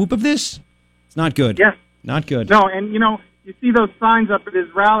fell swoop of this? It's not good. Yes. Not good. No, and, you see those signs up at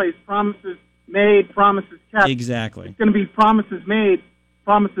his rallies, promises made, promises kept. Exactly. It's going to be promises made,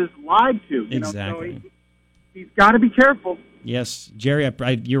 promises lied to. Exactly. So he's got to be careful. Yes, Jerry,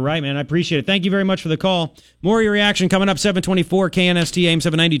 you're right, man. I appreciate it. Thank you very much for the call. More of your reaction coming up, 724 KNST AM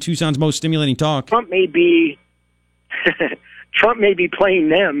 790, Tucson's most stimulating talk. Trump may be playing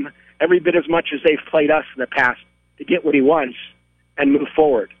them every bit as much as they've played us in the past to get what he wants and move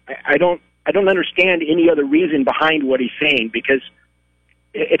forward. I don't I don't understand any other reason behind what he's saying, because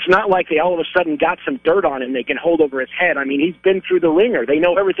it's not like they all of a sudden got some dirt on him they can hold over his head. I mean, he's been through the ringer. They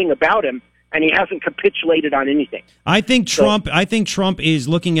know everything about him, and he hasn't capitulated on anything. I think Trump is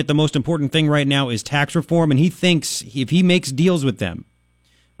looking at the most important thing right now is tax reform, and he thinks if he makes deals with them,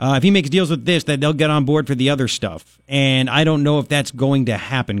 if he makes deals with this, that they'll get on board for the other stuff. And I don't know if that's going to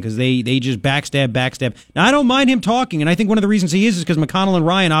happen, because they just backstab. Now, I don't mind him talking, and I think one of the reasons he is because McConnell and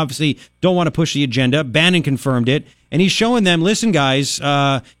Ryan obviously don't want to push the agenda. Bannon confirmed it, and he's showing them, listen, guys,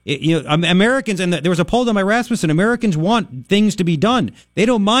 Americans, and there was a poll done by Rasmussen, Americans want things to be done. They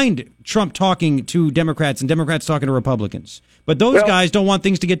don't mind Trump talking to Democrats and Democrats talking to Republicans. But those guys don't want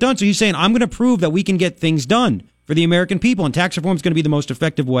things to get done, so he's saying, I'm going to prove that we can get things done for the American people, and tax reform is going to be the most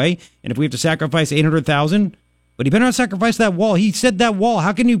effective way. And if we have to sacrifice 800,000, but he better not sacrifice that wall. He said that wall.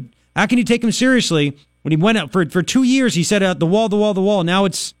 How can you take him seriously when he went out for 2 years? He said the wall. Now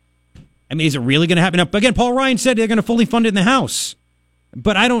it's, I mean, is it really going to happen? Now, again, Paul Ryan said they're going to fully fund it in the House,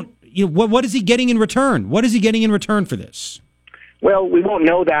 but I don't. What is he getting in return? What is he getting in return for this? Well, we won't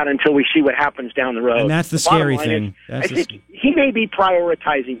know that until we see what happens down the road. And that's the scary thing. I think he may be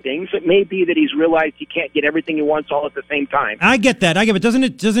prioritizing things. It may be that he's realized he can't get everything he wants all at the same time. I get that. But doesn't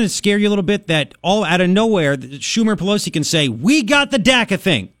it scare you a little bit that all out of nowhere, Schumer and Pelosi can say, we got the DACA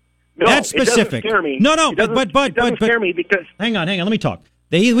thing? No, that's specific. It doesn't scare me. No, it doesn't scare me because... Hang on. Let me talk.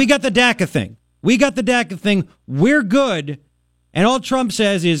 We got the DACA thing. We're good. And all Trump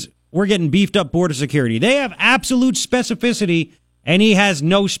says is, we're getting beefed up border security. They have absolute specificity, and he has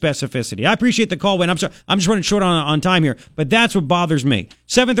no specificity. I appreciate the call, Wayne. I'm sorry. I'm just running short on time here, but that's what bothers me.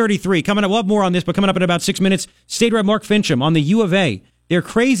 7:33, coming up. We'll have more on this, but coming up in about 6 minutes, State Rep Mark Fincham on the U of A. Their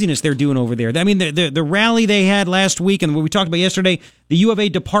craziness they're doing over there. I mean, the rally they had last week and what we talked about yesterday, the U of A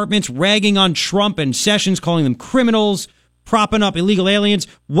departments ragging on Trump and Sessions, calling them criminals, propping up illegal aliens.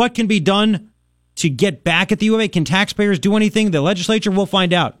 What can be done to get back at the U of A? Can taxpayers do anything? The legislature will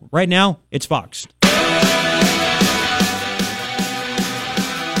find out. Right now, it's Fox.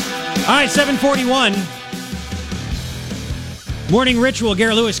 All right, 741. Morning Ritual,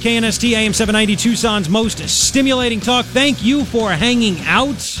 Garrett Lewis, KNST, AM 790, Tucson's most stimulating talk. Thank you for hanging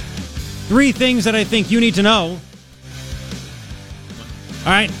out. 3 things that I think you need to know.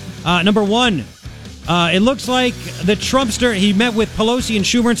 All right, number 1. It looks like the Trumpster, he met with Pelosi and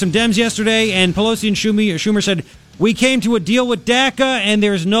Schumer and some Dems yesterday, and Pelosi and Schumer said, we came to a deal with DACA, and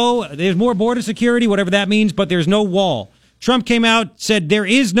there's more border security, whatever that means, but there's no wall. Trump came out, said there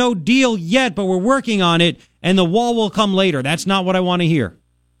is no deal yet, but we're working on it, and the wall will come later. That's not what I want to hear.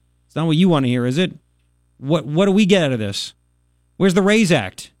 It's not what you want to hear, is it? What do we get out of this? Where's the RAISE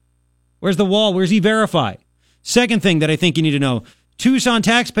Act? Where's the wall? Where's E-Verify? Second thing that I think you need to know, Tucson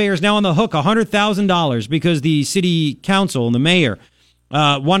taxpayers now on the hook $100,000 because the city council and the mayor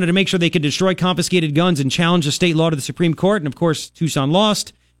wanted to make sure they could destroy confiscated guns and challenge the state law to the Supreme Court. And, of course, Tucson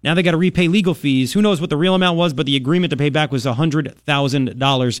lost. Now they got to repay legal fees. Who knows what the real amount was, but the agreement to pay back was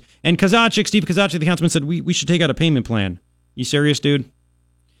 $100,000. And Steve Kozachik, the councilman, said, we should take out a payment plan. You serious, dude?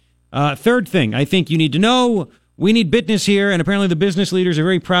 Third thing I think you need to know, we need business here, and apparently the business leaders are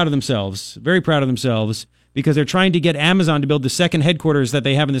very proud of themselves, because they're trying to get Amazon to build the second headquarters that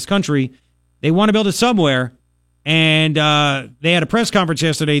they have in this country. They want to build it somewhere, and they had a press conference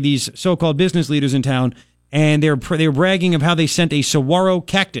yesterday, these so-called business leaders in town, and they're bragging of how they sent a saguaro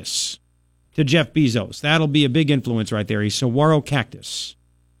cactus to Jeff Bezos. That'll be a big influence right there, a saguaro cactus.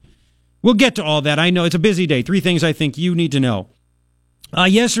 We'll get to all that. I know it's a busy day. 3 things I think you need to know.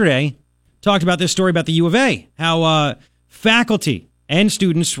 Yesterday, talked about this story about the U of A, how faculty and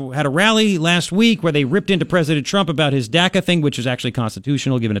students had a rally last week where they ripped into President Trump about his DACA thing, which is actually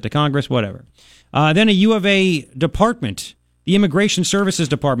constitutional, giving it to Congress, whatever. Then a U of A department, the Immigration Services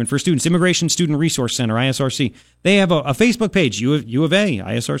Department for Students, Immigration Student Resource Center, ISRC. They have a Facebook page, U of A,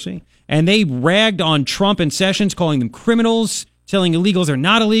 ISRC, and they ragged on Trump and Sessions, calling them criminals, telling illegals they're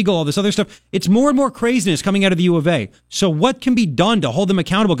not illegal, all this other stuff. It's more and more craziness coming out of the U of A. So what can be done to hold them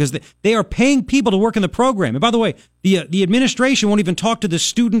accountable? Because they are paying people to work in the program. And by the way, the administration won't even talk to the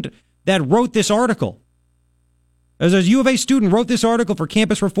student that wrote this article. As a U of A student wrote this article for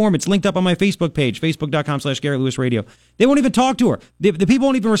campus reform. It's linked up on my Facebook page, facebook.com/Garrett Lewis Radio. They won't even talk to her. The people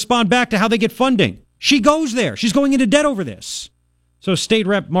won't even respond back to how they get funding. She goes there. She's going into debt over this. So State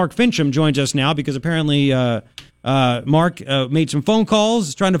Rep Mark Fincham joins us now because apparently Mark made some phone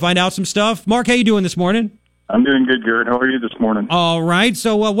calls trying to find out some stuff. Mark, how you doing this morning? I'm doing good, Garrett. How are you this morning? All right.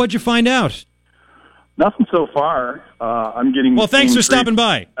 So what'd you find out? Nothing so far. I'm getting. Well, thanks for stopping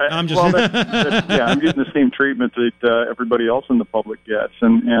by. I'm just. I'm getting the same treatment that everybody else in the public gets,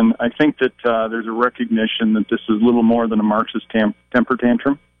 and I think that there's a recognition that this is little more than a Marxist temper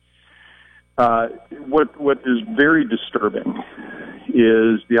tantrum. What is very disturbing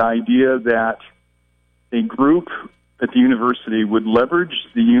is the idea that a group at the university would leverage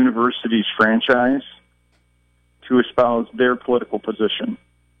the university's franchise to espouse their political position.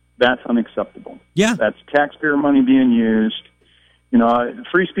 That's unacceptable. Yeah. That's taxpayer money being used.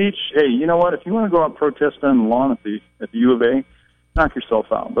 Free speech, hey, you know what? If you want to go out and protest on the lawn at the U of A, knock yourself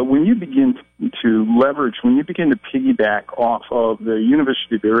out. But when you begin to leverage, when you begin to piggyback off of the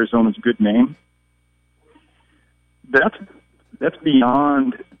University of Arizona's good name, that's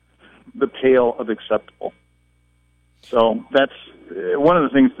beyond the pale of acceptable. So that's one of the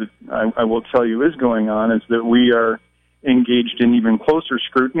things that I will tell you is going on, is that we are engaged in even closer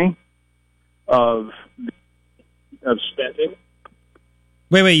scrutiny of spending.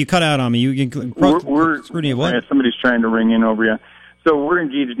 Wait, you cut out on me. We're scrutiny of what? Somebody's trying to ring in over you. So we're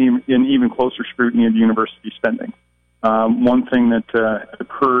engaged in even closer scrutiny of university spending. One thing that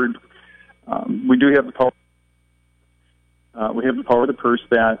occurred, we do have the power. We have the power of the purse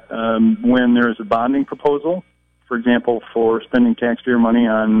that when there is a bonding proposal, for example, for spending taxpayer money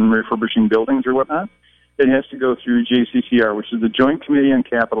on refurbishing buildings or whatnot, it has to go through JCCR, which is the Joint Committee on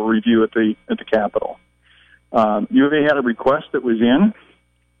Capital Review at the Capitol. U of A had a request that was in.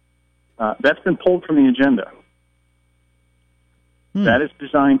 That's been pulled from the agenda. That is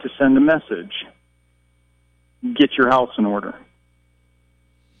designed to send a message. Get your house in order.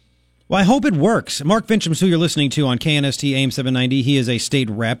 Well, I hope it works. Mark Fincham's who you're listening to on Knst Am 790. He is a state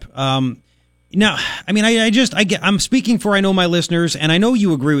rep. Now, I mean, I'm speaking for, I know my listeners, and I know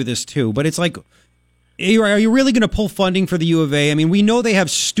you agree with this too, but it's like, are you really going to pull funding for the U of A? I mean, we know they have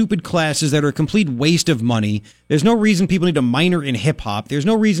stupid classes that are a complete waste of money. There's no reason people need to minor in hip hop. There's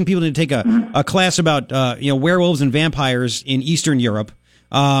no reason people need to take a class about werewolves and vampires in Eastern Europe.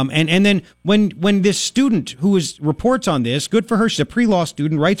 And then when this student who reports on this, good for her, she's a pre-law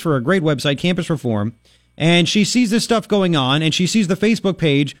student, writes for a great website, Campus Reform, and she sees this stuff going on, and she sees the Facebook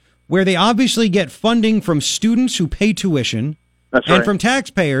page where they obviously get funding from students who pay tuition. That's and right. From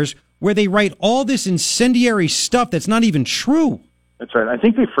taxpayers, where they write all this incendiary stuff that's not even true. That's right. I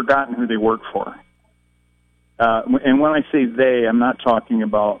think they've forgotten who they work for. And when I say they, I'm not talking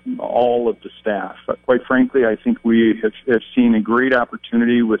about all of the staff. But quite frankly, I think we have seen a great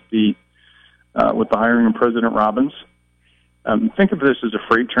opportunity with the hiring of President Robbins. Think of this as a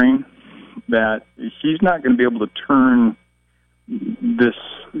freight train, that he's not going to be able to turn this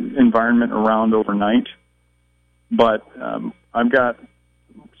environment around overnight. But I've got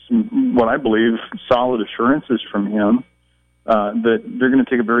some, what I believe, solid assurances from him that they're going to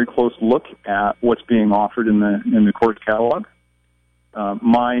take a very close look at what's being offered in the course catalog.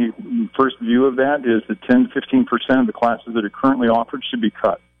 My first view of that is that 10 to 15% of the classes that are currently offered should be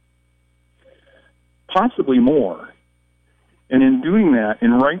cut, possibly more. And in doing that,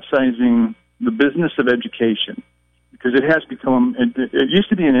 in right-sizing the business of education, because it has become, it used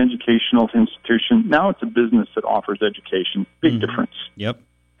to be an educational institution. Now it's a business that offers education. Big difference. Yep.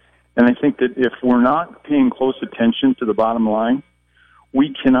 And I think that if we're not paying close attention to the bottom line,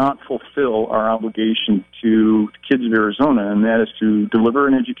 we cannot fulfill our obligation to the kids of Arizona, and that is to deliver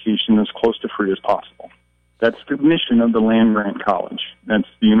an education as close to free as possible. That's the mission of the land-grant college. That's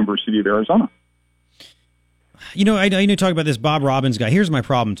the University of Arizona. You know, I need to talk about this Bob Robbins guy. Here's my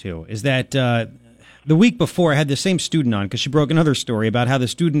problem, too, is that the week before I had the same student on because she broke another story about how the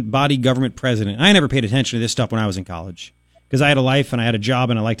student body government president, I never paid attention to this stuff when I was in college because I had a life and I had a job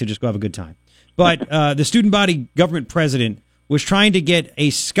and I like to just go have a good time. But the student body government president was trying to get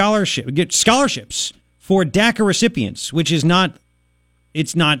scholarships for DACA recipients, which is not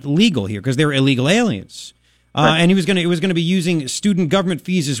legal here because they're illegal aliens. Right. And it was going to be using student government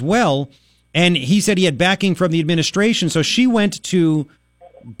fees as well. And he said he had backing from the administration. So she went to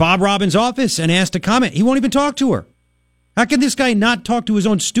Bob Robbins' office and asked to comment. He won't even talk to her. How can this guy not talk to his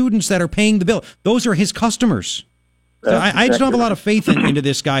own students that are paying the bill? Those are his customers. So I just don't have a lot of faith into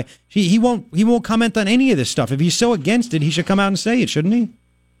this guy. He won't comment on any of this stuff. If he's so against it, he should come out and say it, shouldn't he?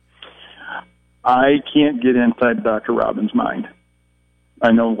 I can't get inside Dr. Robbins' mind.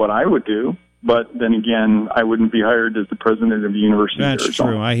 I know what I would do, but then again, I wouldn't be hired as the president of the University of Arizona. That's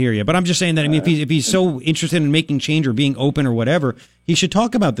true. I hear you. But I'm just saying that, I mean, if he's so interested in making change or being open or whatever, he should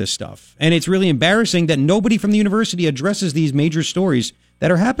talk about this stuff. And it's really embarrassing that nobody from the university addresses these major stories that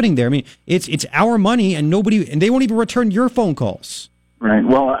are happening there. I mean, it's our money, and they won't even return your phone calls. Right.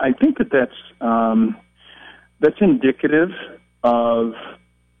 Well, I think that's indicative of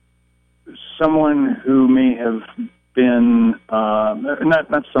someone who may have been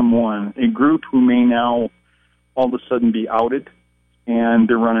not someone, a group who may now all of a sudden be outed, and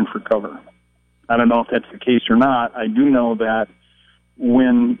they're running for cover. I don't know if that's the case or not. I do know that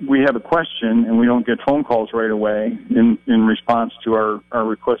when we have a question and we don't get phone calls right away in response to our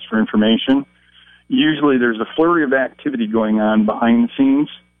request for information, usually there's a flurry of activity going on behind the scenes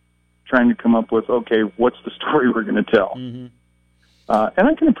trying to come up with, okay, what's the story we're going to tell? Mm-hmm. And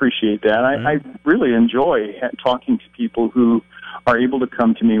I can appreciate that. I really enjoy talking to people who are able to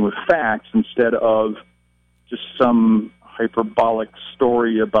come to me with facts instead of just some hyperbolic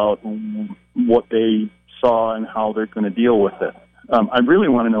story about what they saw and how they're going to deal with it. I really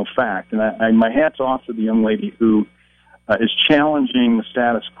want to know fact, and my hat's off to the young lady who is challenging the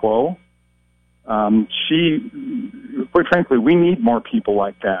status quo. She, quite frankly, we need more people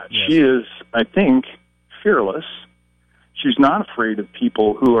like that. Yes. She is, I think, fearless. She's not afraid of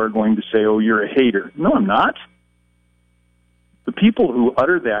people who are going to say, oh, you're a hater. No, I'm not. The people who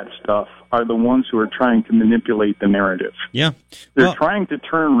utter that stuff are the ones who are trying to manipulate the narrative. Yeah. They're trying to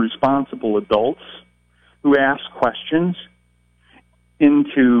turn responsible adults who ask questions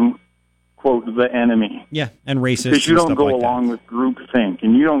into, quote, the enemy. Yeah, and racist. Because you don't go along with groupthink,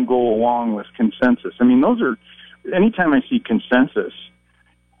 and you don't go along with consensus. I mean, those are, anytime I see consensus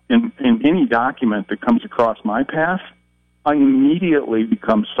in any document that comes across my path, I immediately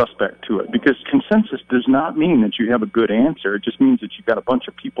become suspect to it, because consensus does not mean that you have a good answer. It just means that you've got a bunch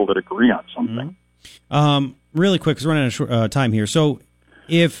of people that agree on something. Mm-hmm. Really quick, because we're running out of time here. So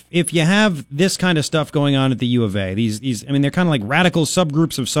if you have this kind of stuff going on at the U of A, these I mean, they're kind of like radical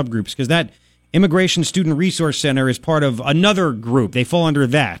subgroups of subgroups, because that Immigration Student Resource Center is part of another group. They fall under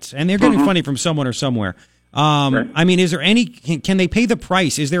that, and they're getting funding from someone or somewhere. Right. I mean, is there can they pay the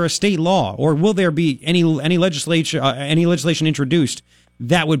price? Is there a state law, or will there be any legislation introduced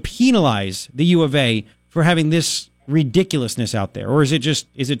that would penalize the U of A for having this ridiculousness out there, or is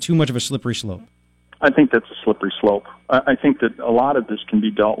it too much of a slippery slope? I think that's a slippery slope. I think that a lot of this can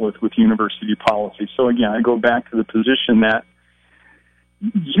be dealt with university policy. So again, I go back to the position that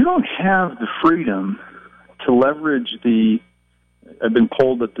you don't have the freedom to leverage I've been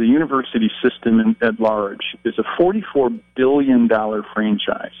told that the university system at large is a $44 billion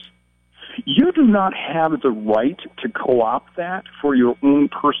franchise. You do not have the right to co-opt that for your own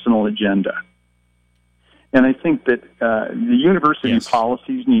personal agenda. And I think that the university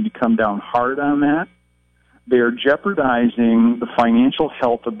policies need to come down hard on that. They are jeopardizing the financial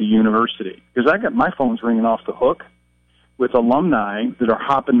health of the university. Because I got my phone's ringing off the hook with alumni that are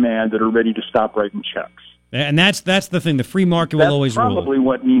hopping mad, that are ready to stop writing checks. And that's the thing. The free market will always rule. That's probably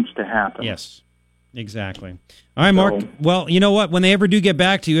what needs to happen. Yes, exactly. All right, Mark. Well, you know what? When they ever do get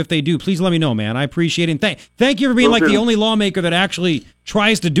back to you, if they do, please let me know, man. I appreciate it. And thank you for being the only lawmaker that actually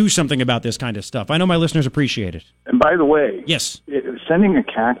tries to do something about this kind of stuff. I know my listeners appreciate it. And by the way, yes, sending a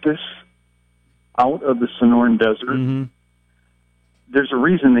cactus out of the Sonoran Desert, there's a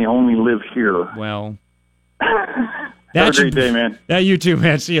reason they only live here. Well... Have a great day, man. You too,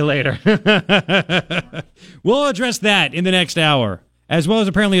 man. See you later. We'll address that in the next hour, as well as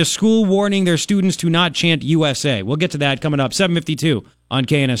apparently a school warning their students to not chant USA. We'll get to that coming up, 7:52 on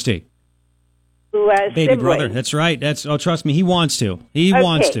KNST. Baby brother, that's right. Trust me, he wants to. He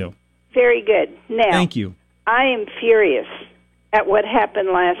wants to. Very good. Now, thank you. I am furious at what happened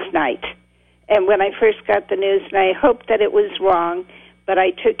last night. And when I first got the news, and I hoped that it was wrong, but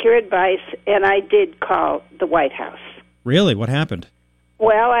I took your advice, and I did call the White House. Really? What happened?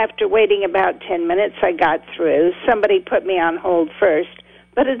 Well, after waiting about 10 minutes, I got through. Somebody put me on hold first,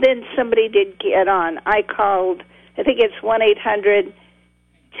 but then somebody did get on. I called, I think it's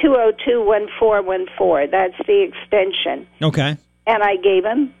 1-800-202-1414. That's the extension. Okay. And I gave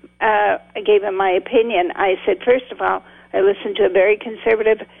him my opinion. I said, first of all, I listened to a very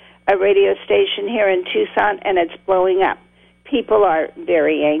conservative radio station here in Tucson, and it's blowing up. People are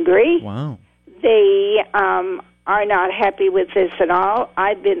very angry. Wow. They are not happy with this at all.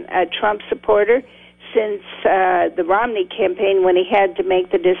 I've been a Trump supporter since the Romney campaign, when he had to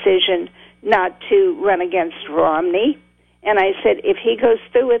make the decision not to run against Romney. And I said, if he goes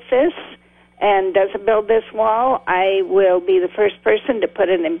through with this and doesn't build this wall, I will be the first person to put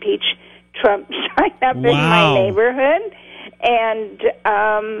an impeach Trump sign up in my neighborhood. And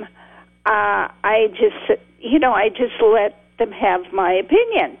I just let them have my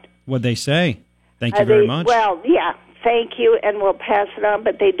opinion. What'd they say? Thank you very much. Well, yeah, thank you, and we'll pass it on,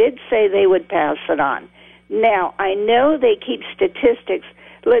 but they did say they would pass it on. Now, I know they keep statistics.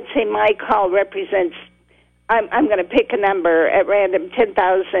 Let's say my call represents, I'm going to pick a number at random,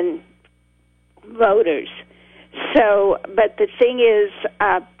 10,000 voters. So, but the thing is,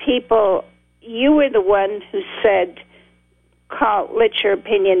 people, you were the one who said, let your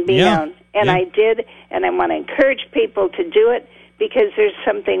opinion be known. And I did, and I want to encourage people to do it, because there's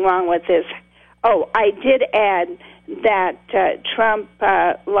something wrong with this. Oh, I did add that Trump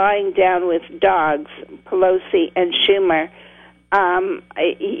lying down with dogs, Pelosi and Schumer,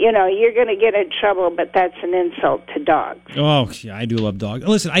 you're going to get in trouble, but that's an insult to dogs. Oh, yeah, I do love dogs.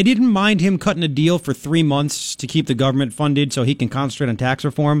 Listen, I didn't mind him cutting a deal for 3 months to keep the government funded so he can concentrate on tax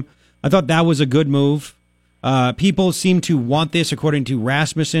reform. I thought that was a good move. People seem to want this, according to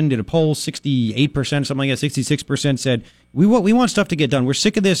Rasmussen, did a poll, 68%, something like that, 66% said, we want stuff to get done. We're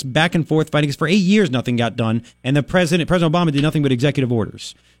sick of this back and forth fighting, because for 8 years nothing got done, and President Obama did nothing but executive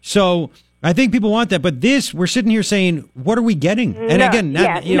orders. So I think people want that, but this, we're sitting here saying, what are we getting? And no, again, no.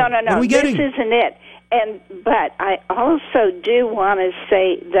 What are we getting? This isn't it. But I also do want to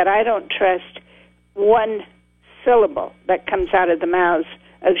say that I don't trust one syllable that comes out of the mouths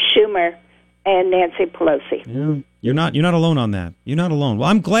of Schumer and Nancy Pelosi. Yeah, you're not alone on that. You're not alone. Well,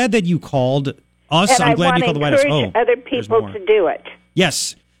 I'm glad that you called us. And I'm glad you called the White House. I want to encourage other people to do it.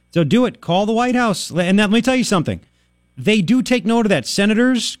 Yes. So do it. Call the White House. And let me tell you something. They do take note of that.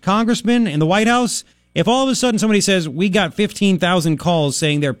 Senators, congressmen, and the White House, if all of a sudden somebody says, we got 15,000 calls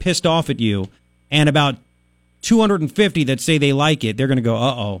saying they're pissed off at you, and about 250 that say they like it, they're going to go,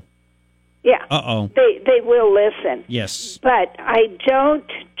 uh-oh. Yeah. Uh-oh. They will listen. Yes. But I don't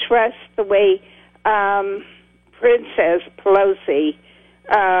trust the way Princess Pelosi,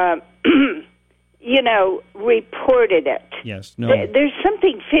 reported it. Yes. No. There's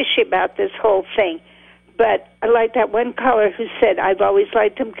something fishy about this whole thing. But I like that one caller who said, I've always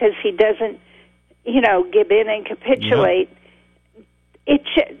liked him because he doesn't, give in and capitulate.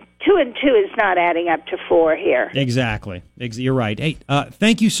 Yep. 2 and 2 is not adding up to 4 here. Exactly. You're right. Hey,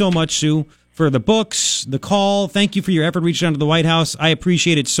 thank you so much, Sue, for the books, the call. Thank you for your effort reaching out to the White House. I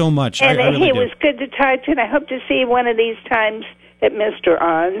appreciate it so much. And I really he do. was good to talk to, and I hope to see you one of these times at Mr.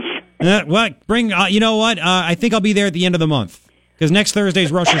 On's. You know what? I think I'll be there at the end of the month, because next Thursday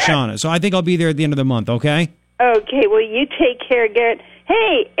is Rosh Hashanah, so I think I'll be there at the end of the month, okay? Okay, well, you take care, Garrett.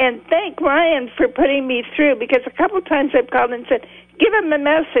 Hey, and thank Ryan for putting me through, because a couple times I've called and said, give him a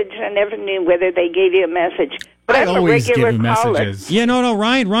message. I never knew whether they gave you a message. But I'm always a regular give caller. messages. Yeah, no,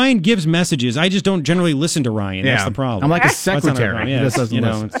 Ryan gives messages. I just don't generally listen to Ryan. Yeah. That's the problem. I'm like a secretary. Yeah, This doesn't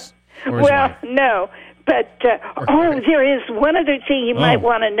listen. Well, no. But, there is one other thing you might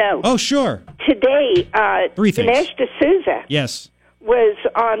want to know. Oh, sure. Today, 3 things. Dinesh D'Souza Yes. was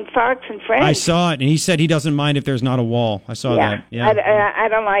on Fox and Friends. I saw it, and he said he doesn't mind if there's not a wall. I saw that. Yeah. I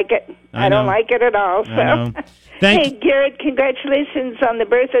don't like it. I don't like it at all. So, hey, Garrett, congratulations on the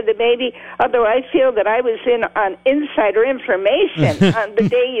birth of the baby. Although I feel that I was in on insider information on the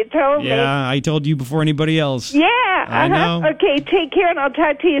day you told me. Yeah, I told you before anybody else. Yeah. I know. Okay, take care, and I'll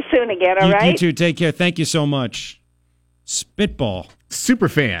talk to you soon again, all right? You too. Take care. Thank you so much. Spitball. Super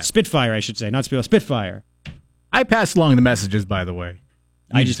fan. Spitfire, I should say. Not Spitball. Spitfire. I pass along the messages, by the way.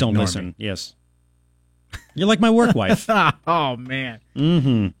 I just don't listen. Me. Yes. You're like my work wife. Oh, man.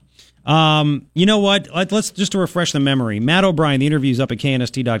 Mm-hmm. You know what? Let's just to refresh the memory. Matt O'Brien, the interview's up at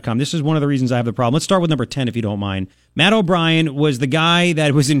knst.com. This is one of the reasons I have the problem. Let's start with number 10, if you don't mind. Matt O'Brien was the guy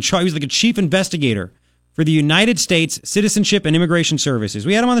that was in charge. He was like a chief investigator for the United States Citizenship and Immigration Services.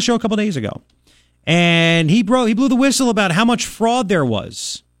 We had him on the show a couple days ago. And he blew the whistle about how much fraud there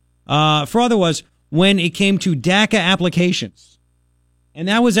was. When it came to DACA applications. And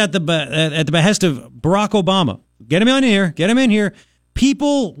that was at the behest of Barack Obama. Get him in here.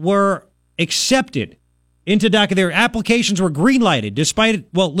 People were accepted into DACA. Their applications were green-lighted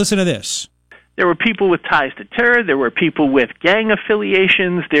despite, listen to this. There were people with ties to terror. There were people with gang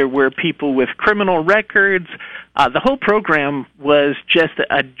affiliations. There were people with criminal records. The whole program was just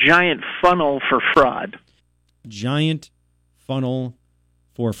a giant funnel for fraud. Giant funnel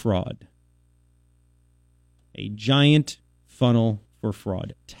for fraud. A giant funnel for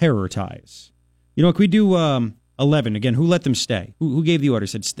fraud. Terror ties. You know, can we do 11 again? Who let them stay? Who gave the order?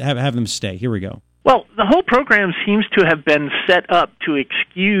 Said have them stay. Here we go. Well, the whole program seems to have been set up to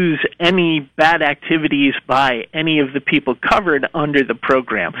excuse any bad activities by any of the people covered under the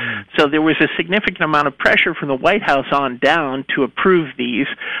program. So there was a significant amount of pressure from the White House on down to approve these.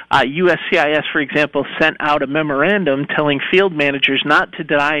 USCIS, for example, sent out a memorandum telling field managers not to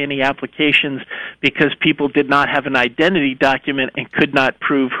deny any applications because people did not have an identity document and could not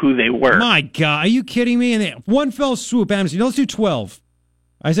prove who they were. My God, are you kidding me? And one fell swoop, Amnesty. Let's do 12.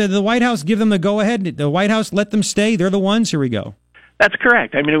 I said the White House give them the go-ahead. The White House let them stay. They're the ones. Here we go. That's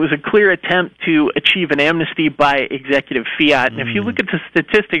correct. I mean, it was a clear attempt to achieve an amnesty by executive fiat. And if you look at the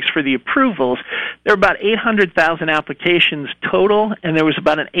statistics for the approvals, there were about 800,000 applications total, and there was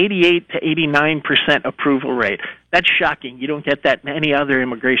about an 88 to 89% approval rate. That's shocking. You don't get that in any other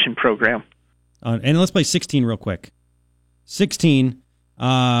immigration program. And let's play 16 real quick. 16.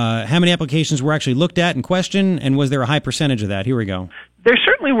 How many applications were actually looked at and questioned, and was there a high percentage of that? Here we go. There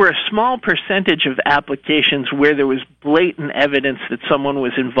certainly were a small percentage of applications where there was blatant evidence that someone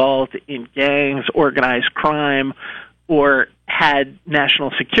was involved in gangs, organized crime, or had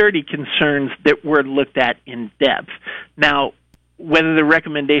national security concerns that were looked at in depth. Now, whether the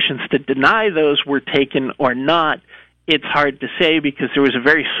recommendations to deny those were taken or not, it's hard to say because there was a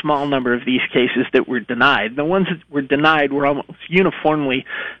very small number of these cases that were denied. The ones that were denied were almost uniformly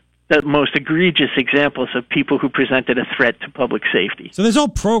the most egregious examples of people who presented a threat to public safety. So there's all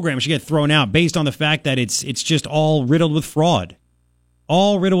programs you get thrown out based on the fact that it's just all riddled with fraud.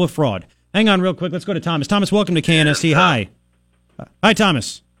 All riddled with fraud. Hang on real quick. Let's go to Thomas. Thomas, welcome to KNST. Hi. Hi,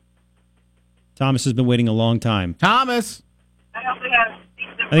 Thomas. Thomas has been waiting a long time. Thomas. I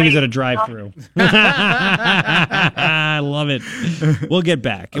think he's at a drive-thru. I love it. We'll get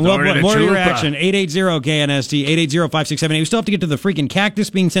back. And more of your reaction. 880-KNST, 880-5678. We still have to get to the freaking cactus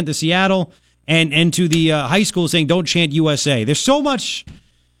being sent to Seattle and to the high school saying, don't chant USA. There's so much...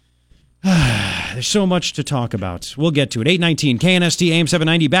 There's so much to talk about. We'll get to it. 819, KNST, AM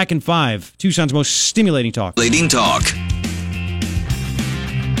 790, back in 5. Tucson's most stimulating talk. Stimulating talk.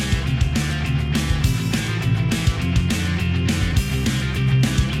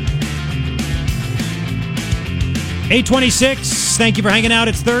 826. Thank you for hanging out.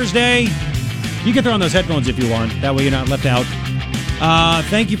 It's Thursday. You can throw on those headphones if you want. That way you're not left out.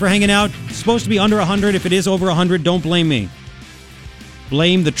 Thank you for hanging out. It's supposed to be under 100. If it is over 100, don't blame me.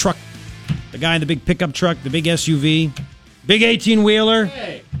 Blame the truck. The guy in the big pickup truck, the big SUV, big 18-wheeler.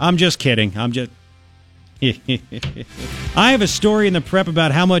 Hey. I'm just kidding. I have a story in the prep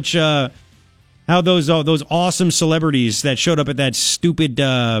about how much, how those awesome celebrities that showed up at that stupid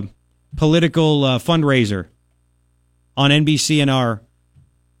political fundraiser on NBC and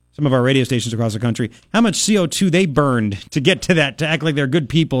some of our radio stations across the country, how much CO2 they burned to get to that, to act like they're good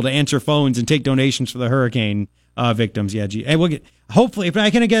people, to answer phones and take donations for the hurricane victims. Yeah, gee. Hey, we'll get, hopefully, if I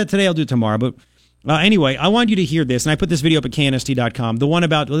can't get it today, I'll do it tomorrow. But anyway, I want you to hear this, and I put this video up at knst.com. The one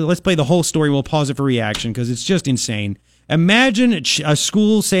about, let's play the whole story, we'll pause it for reaction, because it's just insane. Imagine a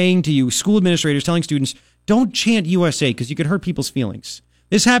school saying to you, school administrators telling students, don't chant USA, because you could hurt people's feelings.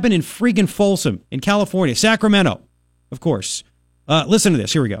 This happened in freaking Folsom, in California, Sacramento, of course. Listen to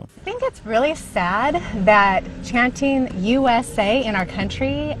this. Here we go. I think it's really sad that chanting USA in our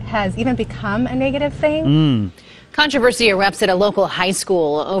country has even become a negative thing. Controversy erupts at a local high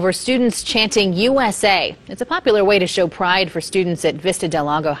school over students chanting USA. It's a popular way to show pride for students at Vista Del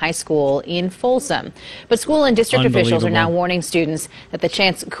Lago High School in Folsom. But school and district officials are now warning students that the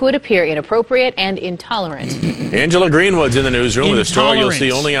chants could appear inappropriate and intolerant. Angela Greenwood's in the newsroom with a story you'll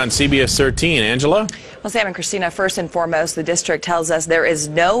see only on CBS 13. Angela? Well, Sam and Christina, first and foremost, the district tells us there is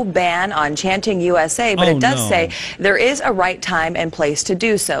no ban on chanting USA, but it does say there is a right time and place to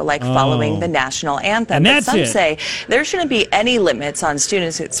do so, like following the national anthem. And but some say there shouldn't be any limits on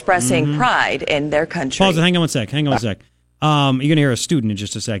students expressing pride in their country. Pause it. Hang on one sec. You're going to hear a student in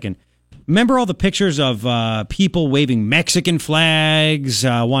just a second. Remember all the pictures of people waving Mexican flags,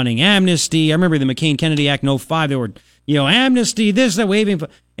 wanting amnesty? I remember the McCain-Kennedy Act in 05. They were, amnesty, this, that, waving.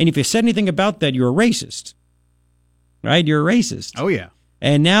 And if you said anything about that, you're a racist. Right? You're a racist. Oh, yeah.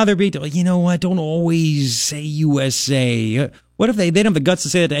 And now they're being told, you know what? Don't always say USA. What if they don't have the guts to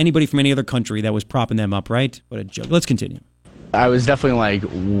say that to anybody from any other country that was propping them up, right? What a joke. Let's continue. I was definitely like,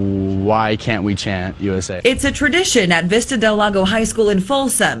 why can't we chant USA? It's a tradition at Vista Del Lago High School in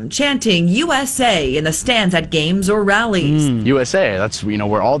Folsom, chanting USA in the stands at games or rallies. USA, that's,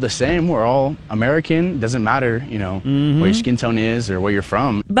 we're all the same. We're all American. Doesn't matter, what your skin tone is or where you're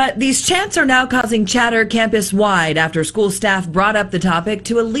from. But these chants are now causing chatter campus-wide after school staff brought up the topic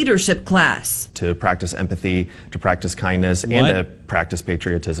to a leadership class. To practice empathy, to practice kindness, and to practice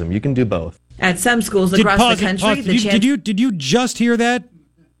patriotism. You can do both. At some schools across the country, the chant... Did you just hear that?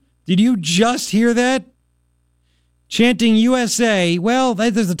 Did you just hear that? Chanting USA. Well,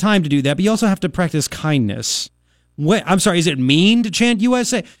 there's a time to do that, but you also have to practice kindness. I'm sorry, is it mean to chant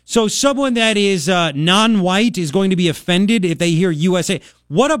USA? So someone that is non-white is going to be offended if they hear USA.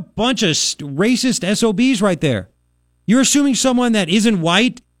 What a bunch of racist SOBs right there. You're assuming someone that isn't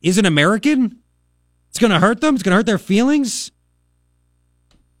white isn't American? It's going to hurt them? It's going to hurt their feelings?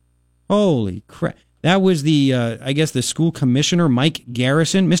 Holy crap. That was the, I guess, the school commissioner, Mike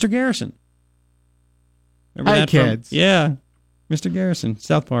Garrison. Mr. Garrison. Remember that kids. Yeah. Mr. Garrison,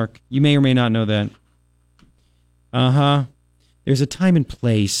 South Park. You may or may not know that. There's a time and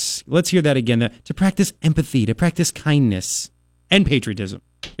place. Let's hear that again. To practice empathy, to practice kindness and patriotism.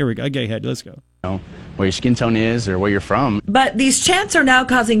 Here Here we go. Okay, ahead. Let's go. Where your skin tone is or where you're from. But these chants are now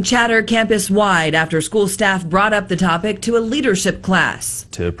causing chatter campus-wide after school staff brought up the topic to a leadership class.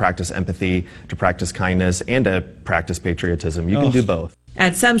 To practice empathy, to practice kindness, and to practice patriotism. You can do both.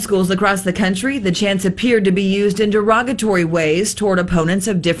 At some schools across the country, the chants appeared to be used in derogatory ways toward opponents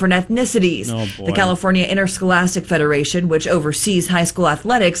of different ethnicities. The California Interscholastic Federation, which oversees high school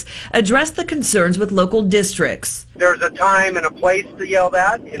athletics, addressed the concerns with local districts. There's a time and a place to yell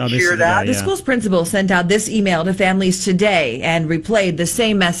that and cheer that. The school's principal sent out this email to families today and replayed the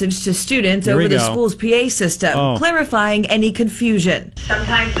same message to students over the school's PA system, clarifying any confusion.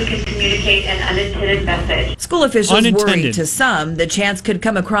 Sometimes we can communicate an unintended message. School officials worry to some the chants could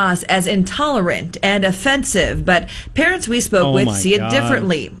come across as intolerant and offensive, but parents we spoke with see it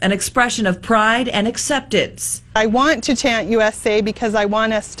differently, an expression of pride and acceptance. I want to chant USA because I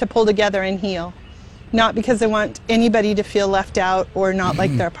want us to pull together and heal. Not because I want anybody to feel left out or not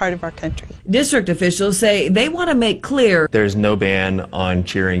like they're a part of our country. District officials say they want to make clear there's no ban on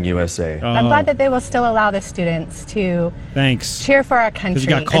cheering USA. I'm glad that they will still allow the students to cheer for our country.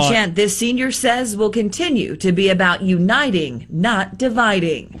 A chant this senior says will continue to be about uniting, not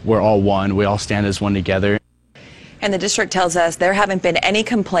dividing. We're all one. We all stand as one together. And the district tells us there haven't been any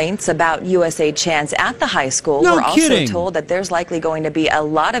complaints about USA chants at the high school. No We're kidding. also told that there's likely going to be a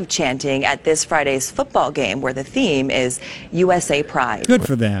lot of chanting at this Friday's football game where the theme is USA Pride. Good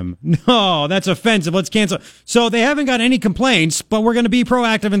for them. No, that's offensive. Let's cancel. So they haven't got any complaints, but we're going to be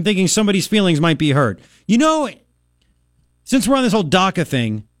proactive in thinking somebody's feelings might be hurt. You know, since we're on this whole DACA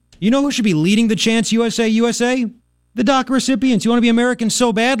thing, you know who should be leading the chants USA, USA? The DACA recipients. You want to be American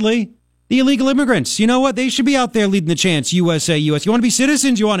so badly? The illegal immigrants. You know what? They should be out there leading the chants, USA, USA. You want to be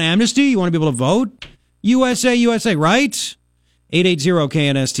citizens? You want amnesty? You want to be able to vote? USA, USA, right?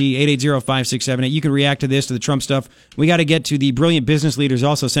 880-KNST, 880-5678. You can react to this, to the Trump stuff. We got to get to the brilliant business leaders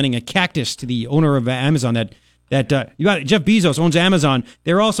also sending a cactus to the owner of Amazon you got Jeff Bezos owns Amazon.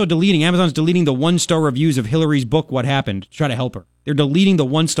 They're also Amazon's deleting the 1-star reviews of Hillary's book, What Happened, to try to help her. They're deleting the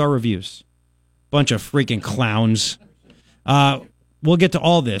 1-star reviews. Bunch of freaking clowns. We'll get to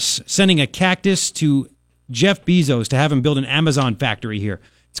all this. Sending a cactus to Jeff Bezos to have him build an Amazon factory here.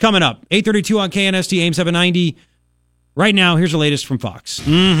 It's coming up. 8:32 on KNST, AIM 790. Right now, here's the latest from Fox.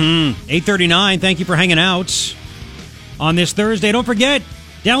 8:39. Thank you for hanging out on this Thursday. Don't forget,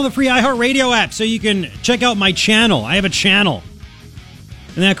 download the free iHeartRadio app so you can check out my channel. I have a channel.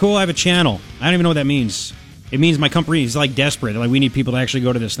 Isn't that cool? I have a channel. I don't even know what that means. It means my company is like desperate. Like, we need people to actually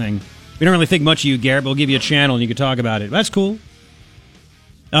go to this thing. We don't really think much of you, Garrett, but we'll give you a channel and you can talk about it. That's cool.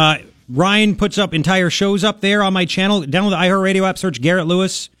 Ryan puts up entire shows up there on my channel. Download the iHeartRadio app, search Garrett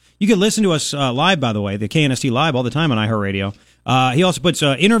Lewis. You can listen to us live, by the way, the KNST live all the time on iHeartRadio. He also puts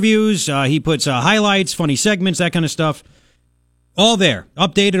interviews. He puts highlights, funny segments, that kind of stuff. All there,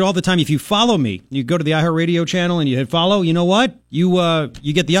 updated all the time. If you follow me, you go to the iHeartRadio channel and you hit follow. You know what? You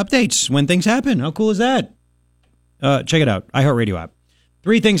get the updates when things happen. How cool is that? Check it out, iHeartRadio app.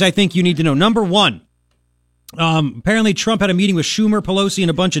 3 things I think you need to know. Number 1. Apparently Trump had a meeting with Schumer, Pelosi,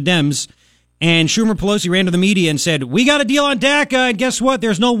 and a bunch of Dems, and Schumer, Pelosi ran to the media and said, we got a deal on DACA, and guess what?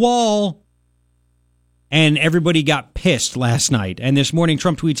 There's no wall. And everybody got pissed last night. And this morning,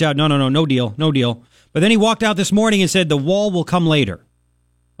 Trump tweets out, no deal. But then he walked out this morning and said, the wall will come later.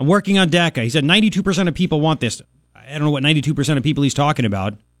 I'm working on DACA. He said 92% of people want this. I don't know what 92% of people he's talking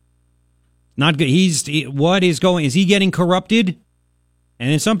about. Not good. Is he getting corrupted? And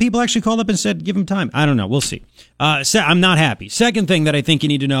then some people actually called up and said, give him time. I don't know. We'll see. I'm not happy. Second thing that I think you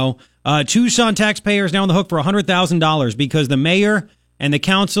need to know, Tucson taxpayers now on the hook for $100,000 because the mayor and the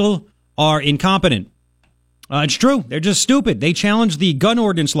council are incompetent. It's true. They're just stupid. They challenged the gun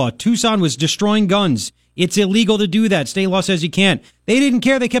ordinance law. Tucson was destroying guns. It's illegal to do that. State law says you can't. They didn't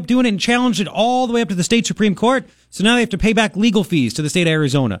care. They kept doing it and challenged it all the way up to the state Supreme Court. So now they have to pay back legal fees to the state of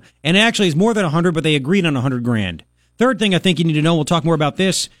Arizona. And actually it's more than 100, but they agreed on $100,000. Third thing I think you need to know, we'll talk more about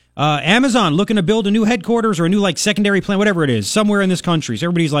this. Amazon looking to build a new headquarters or a new secondary plant, whatever it is, somewhere in this country. So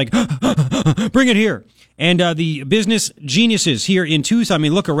everybody's like, bring it here. And the business geniuses here in Tucson,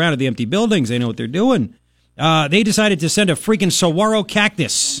 look around at the empty buildings. They know what they're doing. They decided to send a freaking saguaro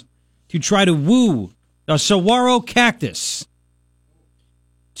cactus to try to woo a saguaro cactus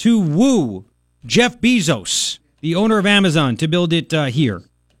to woo Jeff Bezos, the owner of Amazon, to build it here.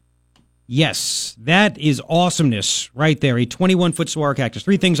 Yes, that is awesomeness right there. A 21-foot saguaro cactus.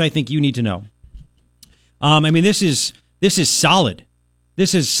 3 things I think you need to know. This is solid.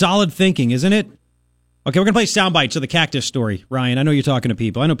 This is solid thinking, isn't it? Okay, we're going to play sound bites of the cactus story, Ryan. I know you're talking to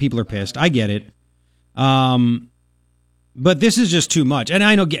people. I know people are pissed. I get it. But this is just too much. And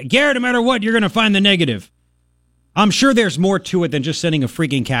I know, Garrett, no matter what, you're going to find the negative. I'm sure there's more to it than just sending a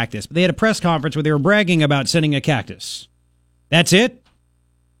freaking cactus. But they had a press conference where they were bragging about sending a cactus. That's it?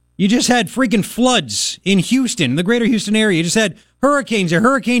 You just had freaking floods in Houston, the greater Houston area. You just had hurricanes. There are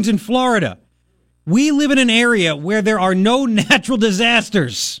hurricanes in Florida. We live in an area where there are no natural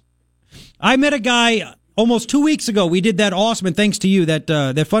disasters. I met a guy almost 2 weeks ago. We did that awesome, and thanks to you, that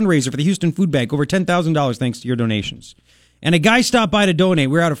fundraiser for the Houston Food Bank, over $10,000 thanks to your donations. And a guy stopped by to donate.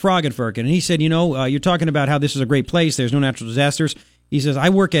 We were out of Froggenferken, and he said, you're talking about how this is a great place. There's no natural disasters. He says, I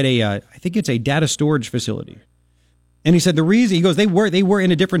work at I think it's a data storage facility. And he said the reason, he goes, they were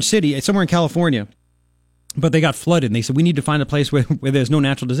in a different city, somewhere in California, but they got flooded. And they said, we need to find a place where there's no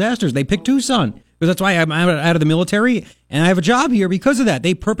natural disasters. They picked Tucson, because that's why I'm out of the military, and I have a job here because of that.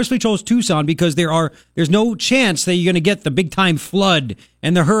 They purposely chose Tucson because there's no chance that you're going to get the big-time flood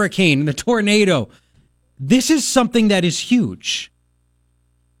and the hurricane and the tornado. This is something that is huge.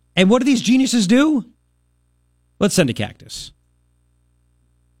 And what do these geniuses do? Let's send a cactus.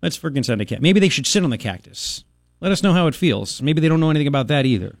 Let's freaking send a cactus. Maybe they should sit on the cactus. Let us know how it feels. Maybe they don't know anything about that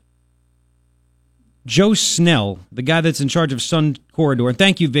either. Joe Snell, the guy that's in charge of Sun Corridor, and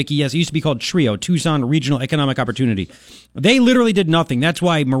thank you, Vicky. Yes, it used to be called TRIO, Tucson Regional Economic Opportunity. They literally did nothing. That's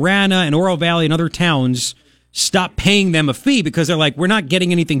why Marana and Oro Valley and other towns stopped paying them a fee, because they're like, we're not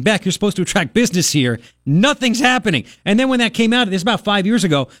getting anything back. You're supposed to attract business here. Nothing's happening. And then when that came out, this about 5 years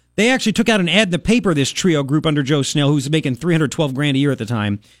ago, they actually took out an ad in the paper, this TRIO group under Joe Snell, who's making $312,000 a year at the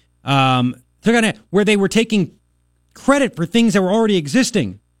time, took out an ad where they were taking credit for things that were already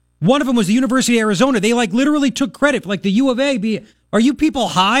existing. One of them was the University of Arizona. They literally took credit for the U of A. Are you people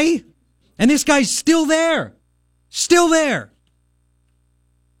high? And this guy's still there. Still there.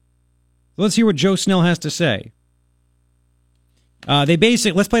 Let's hear what Joe Snell has to say.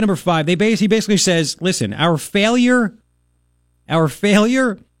 Let's play number 5. He basically says, listen, our failure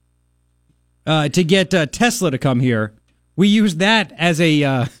to get Tesla to come here, we use that as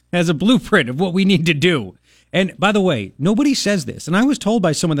a blueprint of what we need to do. And by the way, nobody says this, and I was told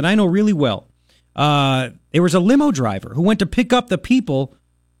by someone that I know really well. There was a limo driver who went to pick up the people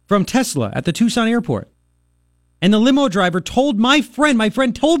from Tesla at the Tucson airport. And the limo driver told my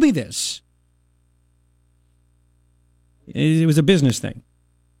friend told me this. It was a business thing.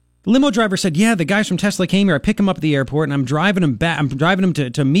 The limo driver said, yeah, the guys from Tesla came here. I pick them up at the airport, and I'm driving them back. I'm driving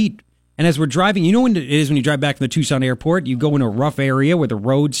them to meet. And as we're driving, you know when it is when you drive back from the Tucson airport, you go in a rough area where the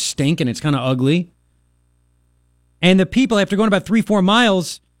roads stink and it's kind of ugly. And the people, after going about 3-4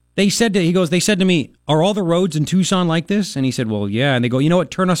 miles, they said to me, are all the roads in Tucson like this? And he said, well, yeah. And they go, you know what?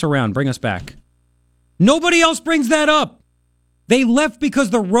 Turn us around. Bring us back. Nobody else brings that up. They left because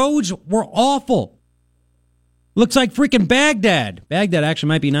the roads were awful. Looks like freaking Baghdad. Baghdad actually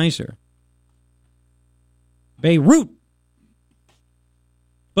might be nicer. Beirut.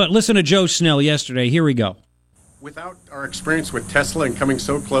 But listen to Joe Snell yesterday. Here we go. Without our experience with Tesla and coming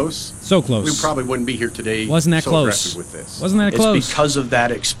so close, we probably wouldn't be here today. Wasn't that close? Aggressive with this. Wasn't that close? It's because of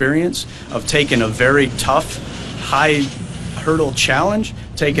that experience of taking a very tough, high hurdle challenge,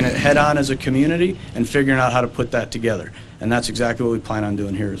 taking it head on as a community, and figuring out how to put that together. And that's exactly what we plan on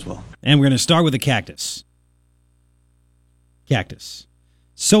doing here as well. And we're going to start with a cactus. Cactus.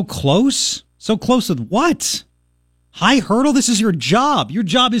 So close? So close with what? High hurdle? This is your job. Your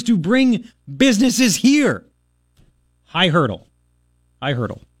job is to bring businesses here. High hurdle. High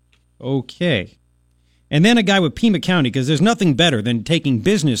hurdle. Okay. And then a guy with Pima County, because there's nothing better than taking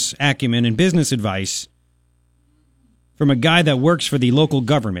business acumen and business advice from a guy that works for the local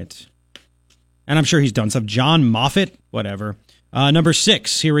government. And I'm sure he's done stuff. John Moffitt, whatever. Number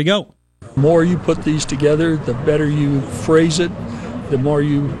 6, here we go. The more you put these together, the better you phrase it, the more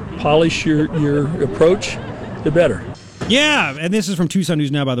you polish your approach, the better. Yeah, and this is from Tucson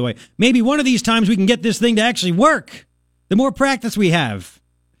News Now, by the way. Maybe one of these times we can get this thing to actually work. The more practice we have.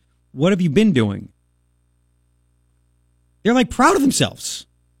 What have you been doing? They're proud of themselves.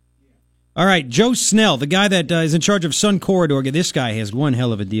 All right, Joe Snell, the guy that is in charge of Sun Corridor. This guy has one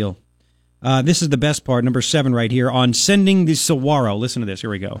hell of a deal. This is the best part, number 7 right here, on sending the saguaro. Listen to this. Here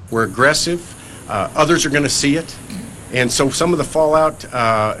we go. We're aggressive. Others are going to see it. And so some of the fallout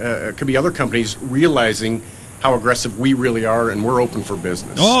could be other companies realizing how aggressive we really are, and we're open for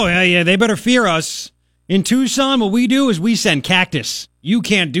business. Oh, yeah, they better fear us. In Tucson, what we do is we send cactus. You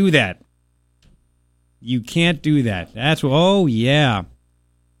can't do that. You can't do that. That's what, oh, yeah.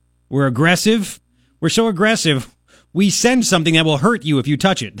 We're aggressive. We're so aggressive, we send something that will hurt you if you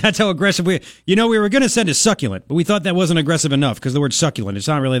touch it. That's how aggressive we were going to send a succulent, but we thought that wasn't aggressive enough because the word succulent, it's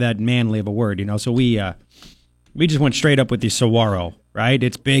not really that manly of a word, so we just went straight up with the saguaro, right?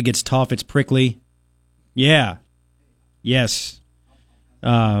 It's big, it's tough, it's prickly. Yeah. Yes.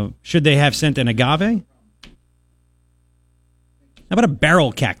 Should they have sent an agave? How about a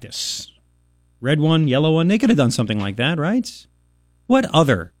barrel cactus? Red one, yellow one. They could have done something like that, right? What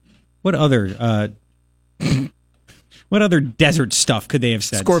other what other desert stuff could they have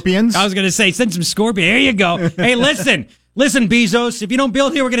said? Scorpions. I was going to say, send some scorpions. Here you go. Hey, listen, Bezos. If you don't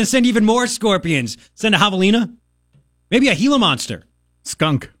build here, we're going to send even more scorpions. Send a javelina. Maybe a Gila monster.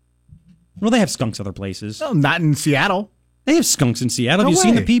 Skunk. Well, they have skunks other places. No, not in Seattle. They have skunks in Seattle. No Have you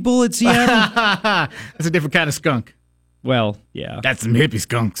seen the way. people at Seattle? That's a different kind of skunk. Well, yeah. That's some hippie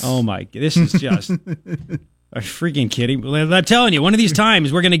skunks. Oh, my. This is just... Are you freaking kidding? I'm telling you, one of these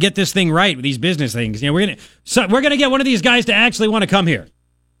times we're going to get this thing right with these business things. You know, we're going to get one of these guys to actually want to come here.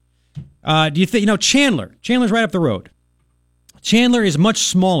 Do you think, Chandler's right up the road. Chandler is much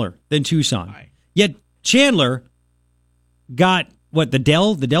smaller than Tucson. Yet Chandler got the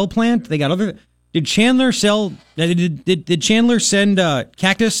Dell plant? They got other. Did Chandler sell? Did Chandler send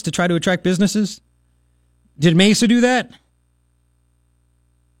cactus to try to attract businesses? Did Mesa do that?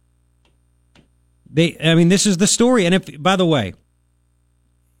 This is the story. And if, by the way,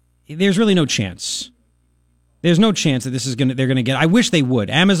 there's really no chance. There's no chance that they're gonna get. I wish they would.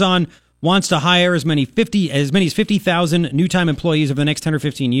 Amazon wants to hire as many as 50,000 new time employees over the next 10 or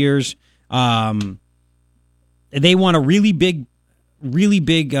 15 years. They want a really big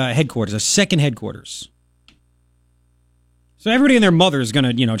headquarters, a second headquarters. So everybody and their mother is going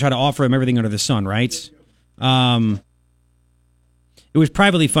to, try to offer them everything under the sun, right? It was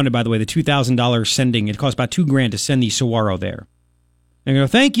privately funded, by the way, the $2,000 sending. It cost about $2,000 to send the saguaro there. They're going to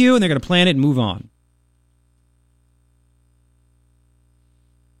go, thank you, and they're going to plant it and move on.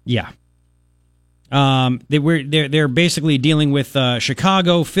 Yeah. They're basically dealing with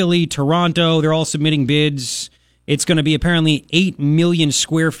Chicago, Philly, Toronto. They're all submitting bids. It's going to be apparently 8 million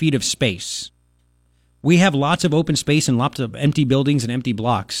square feet of space. We have lots of open space and lots of empty buildings and empty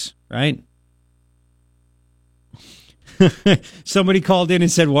blocks, right? Somebody called in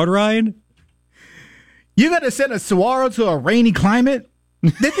and said, what, Ryan? You got to send a saguaro to a rainy climate?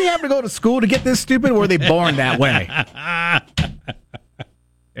 Did they have to go to school to get this stupid, or were they born that way?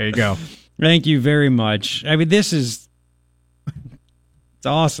 There you go. Thank you very much. It's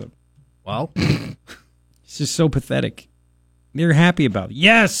awesome. Well, it's just so pathetic. They're happy about it.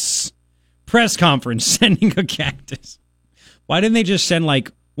 Yes! Press conference sending a cactus. Why didn't they just send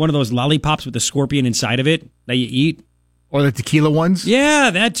one of those lollipops with the scorpion inside of it that you eat? Or the tequila ones?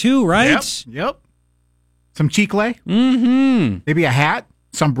 Yeah, that too, right? Yep. Some chicle? Mm-hmm. Maybe a hat?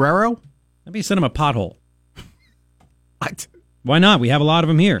 Sombrero? Maybe send them a pothole. What? Why not? We have a lot of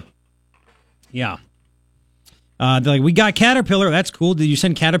them here. Yeah. They're like, we got Caterpillar. That's cool. Did you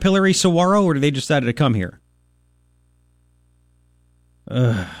send Caterpillar a saguaro, or did they decide to come here?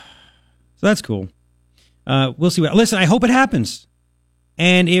 So that's cool. We'll see. Listen, I hope it happens.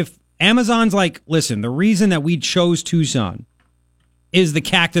 And if Amazon's like, listen, the reason that we chose Tucson is the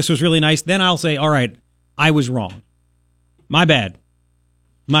cactus was really nice, then I'll say, all right, I was wrong. My bad.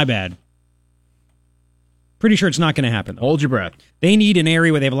 Pretty sure it's not going to happen, though. Hold your breath. They need an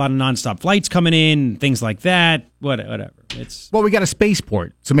area where they have a lot of nonstop flights coming in, things like that. Whatever. Well, we got a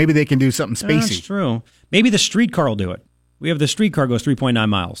spaceport, so maybe they can do something spacey. That's true. Maybe the streetcar will do it. We have the streetcar goes 3.9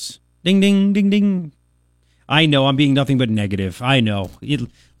 miles. Ding, ding, ding, ding. I know, I'm being nothing but negative. I know.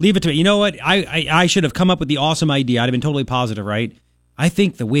 Leave it to me. You know what? I should have come up with the awesome idea. I'd have been totally positive, right? I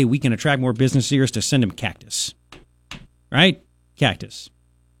think the way we can attract more business here is to send them cactus. Right? Cactus.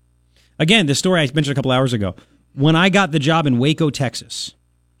 Again, the story I mentioned a couple hours ago. When I got the job in Waco, Texas,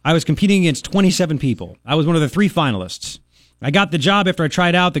 I was competing against 27 people. I was one of the 3 finalists. I got the job after I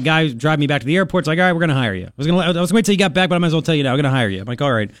tried out. The guy driving me back to the airport. It's like, all right, we're going to hire you. I was going to wait till you got back, but I might as well tell you now. I'm going to hire you. I'm like,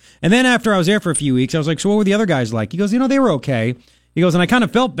 all right. And then after I was there for a few weeks, I was like, so what were the other guys like? He goes, they were okay. He goes, and I kind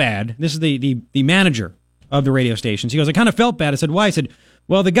of felt bad. This is the manager of the radio stations. He goes, I kind of felt bad. I said, why? I said,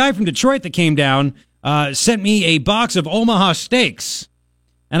 well, the guy from Detroit that came down sent me a box of Omaha steaks.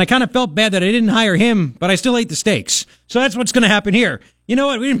 And I kind of felt bad that I didn't hire him, but I still ate the steaks. So that's what's going to happen here. You know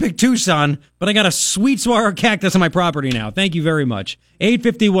what? We didn't pick Tucson, but I got a sweet saguaro cactus on my property now. Thank you very much.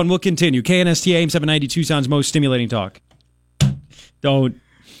 8:51, we'll continue. Knst Am 790, Tucson's most stimulating talk. Don't.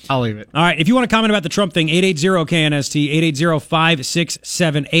 I'll leave it. All right, if you want to comment about the Trump thing, 880-KNST,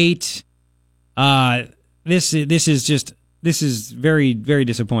 880-5678. This is very, very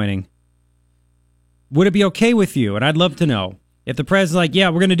disappointing. Would it be okay with you? And I'd love to know. If the president's like, yeah,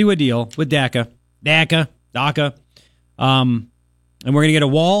 we're going to do a deal with DACA, and we're going to get a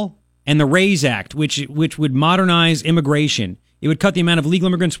wall and the RAISE Act, which would modernize immigration. It would cut the amount of legal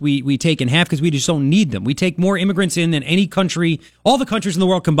immigrants we take in half because we just don't need them. We take more immigrants in than any country, all the countries in the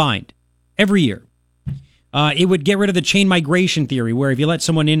world combined, every year. It would get rid of the chain migration theory, where if you let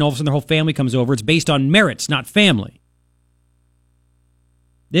someone in, all of a sudden their whole family comes over. It's based on merits, not family.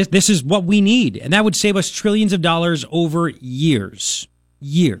 This is what we need, and that would save us trillions of dollars over years,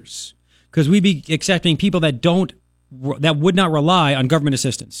 because we'd be accepting people that would not rely on government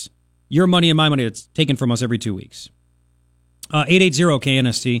assistance. Your money and my money that's taken from us every 2 weeks.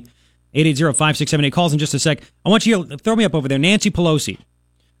 880-KNST, 880-5678. Calls in just a sec. I want you to throw me up over there. Nancy Pelosi,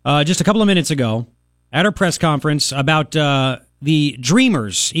 just a couple of minutes ago, at her press conference about the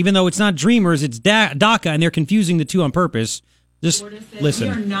Dreamers. Even though it's not Dreamers, it's DACA, and they're confusing the two on purpose. Just listen.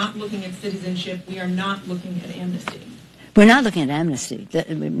 We are not looking at citizenship. We are not looking at amnesty. We're not looking at amnesty.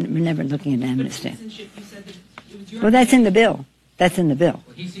 We're never looking at amnesty. Well, that's in the bill. That's in the bill.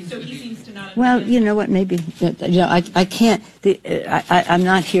 So he seems to not. Well, you know what? Maybe I can't. I'm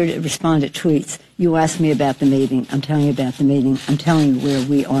not here to respond to tweets. You asked me about the meeting. I'm telling you about the meeting. I'm telling you where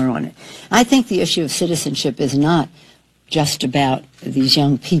we are on it. I think the issue of citizenship is not just about these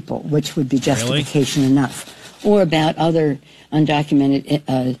young people, which would be justification enough, or about other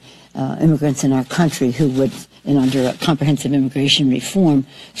undocumented immigrants in our country who would, under a comprehensive immigration reform,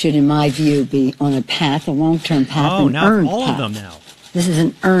 should, in my view, be on a path, a long-term path, an earned path. Of them now. This is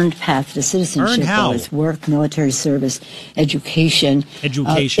an earned path to citizenship. Earned how? It's work, military service, education.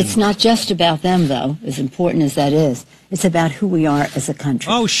 Education. It's not just about them, though, as important as that is. It's about who we are as a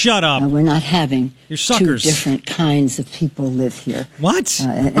country. Oh, shut up. We're not having You're suckers. two different kinds of people live here. What?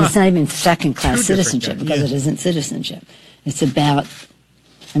 And it's not even second-class citizenship, because it isn't citizenship. It's about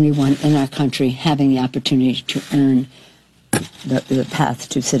anyone in our country having the opportunity to earn the path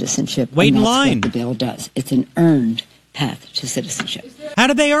to citizenship. Wait in that's line. What the bill does. It's an earned path to citizenship. How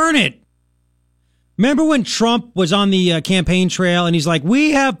did they earn it? Remember when Trump was on the campaign trail and he's like,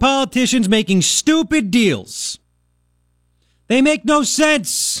 we have politicians making stupid deals. They make no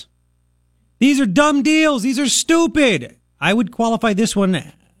sense. These are dumb deals. These are stupid. I would qualify this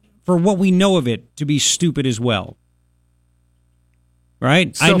one, for what we know of it, to be stupid as well.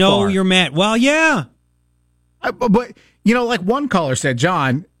 Right? So I know far. you're mad. Well, yeah. But, like one caller said,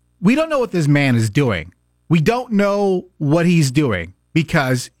 John, we don't know what this man is doing. We don't know what he's doing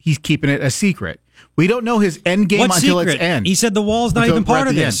because he's keeping it a secret. We don't know his end game until its end. He said the wall's not even part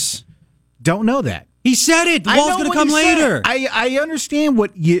of this. Don't know that. He said it. The wall's going to come later. I understand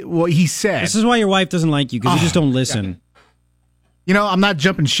what he said. This is why your wife doesn't like you, because you just don't listen. I'm not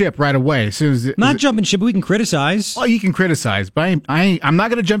jumping ship right away. As soon as not jumping ship, but we can criticize. Oh, you can criticize, but I'm not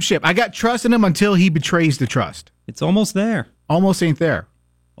going to jump ship. I got trust in him until he betrays the trust. It's almost there. Almost ain't there.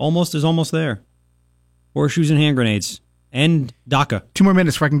 Almost is almost there. Horseshoes and hand grenades. And DACA. 2 more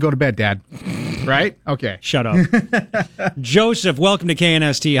minutes before I can go to bed, Dad. Right? Okay. Shut up. Joseph, welcome to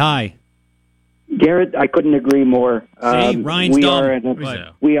KNST. Hi. Garrett, I couldn't agree more. See, Ryan's we dumb. are at a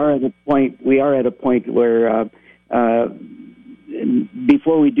point where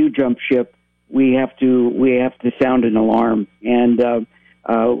before we do jump ship, we have to sound an alarm. And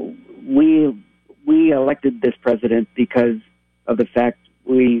we elected this president because of the fact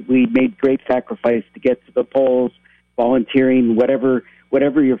we made great sacrifice to get to the polls, volunteering, whatever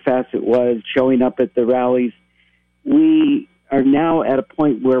your facet was, showing up at the rallies. We are now at a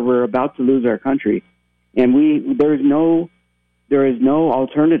point where we're about to lose our country, and there is no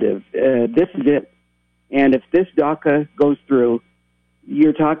alternative. This is it. And if this DACA goes through,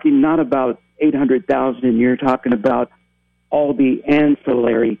 you're talking not about 800,000. You're talking about all the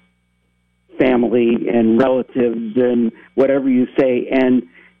ancillary family and relatives and whatever you say. And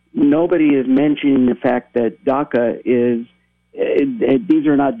nobody is mentioning the fact that DACA is. These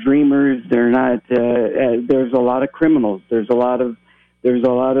are not dreamers. They're not. There's a lot of criminals. There's a lot of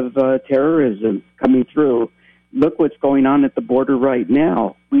terrorism coming through. Look what's going on at the border right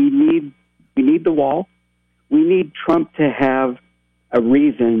now. We need the wall. We need Trump to have a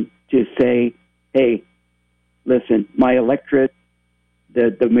reason to say, "Hey, listen, my electorate,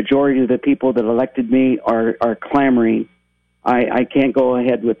 the majority of the people that elected me are clamoring. I can't go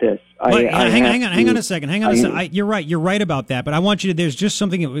ahead with this." Hang on a second. You're right. You're right about that. But I want you to. There's just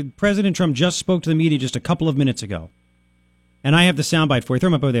something. President Trump just spoke to the media just a couple of minutes ago, and I have the soundbite for you. Throw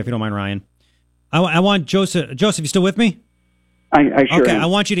him up over there if you don't mind, Ryan. I want Joseph. Joseph, you still with me? I sure okay, am. I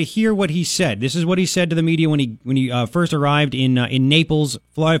want you to hear what he said. This is what he said to the media when he first arrived in Naples,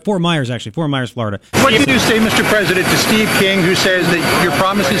 Fort Myers, Florida. What do you say, Mr. President, to Steve King, who says that your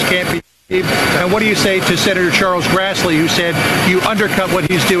promises can't be achieved? And what do you say to Senator Charles Grassley, who said you undercut what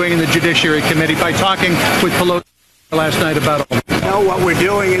he's doing in the Judiciary Committee by talking with Pelosi? last night about all. No, what we're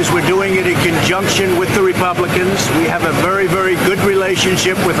doing is we're doing it in conjunction with the Republicans. We have a very, very good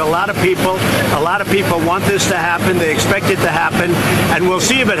relationship with a lot of people. A lot of people want this to happen. They expect it to happen, and we'll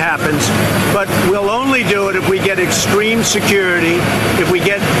see if it happens. But we'll only do it if we get extreme security, if we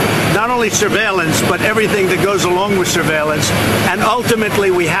get not only surveillance, but everything that goes along with surveillance. And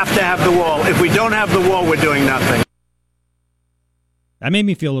ultimately, we have to have the wall. If we don't have the wall, we're doing nothing. That made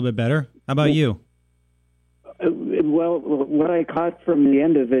me feel a little bit better. How about you? Well, what I caught from the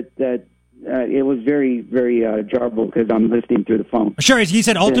end of it, that it was very, very jarbled because I'm listening through the phone. Sure, he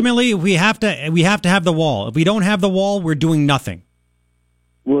said ultimately we have to have the wall. If we don't have the wall, we're doing nothing.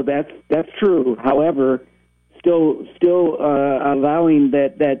 Well, that's true. However, still allowing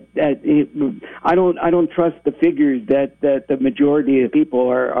that I don't trust the figures that the majority of people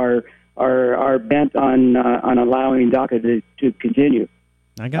are bent on allowing DACA to continue.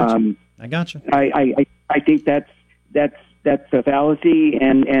 I got you. I got you. I think that's a fallacy,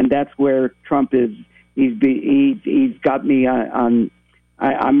 and that's where Trump is. He's got me on.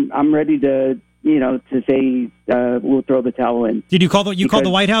 I'm ready to say we'll throw the towel in. Did you call called the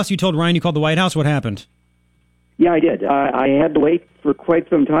White House? You told Ryan you called the White House. What happened? Yeah, I did. I had to wait for quite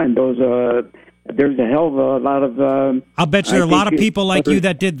some time. There's a hell of a lot of. I'll bet you there are a lot of people like you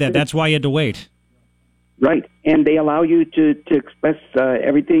that did that. That's why you had to wait. Right, and they allow you to express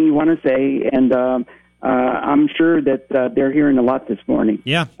everything you want to say, and I'm sure that they're hearing a lot this morning.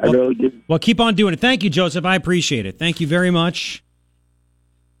 Yeah, I really do. Well, keep on doing it. Thank you, Joseph. I appreciate it. Thank you very much.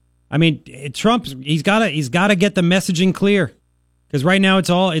 I mean, Trump, he's got to get the messaging clear, because right now it's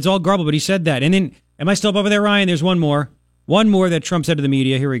all garbled. But he said that, and then am I still up over there, Ryan? There's one more that Trump said to the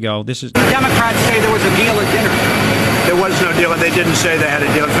media. Here we go. This is Democrats say there was a deal at dinner. There was no deal, and they didn't say they had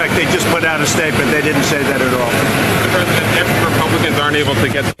a deal. In fact, they just put out a statement. They didn't say that at all. Mr. President, if Republicans aren't able to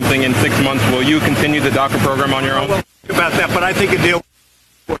get something in 6 months, will you continue the DACA program on your own? Well, about that, but I think a deal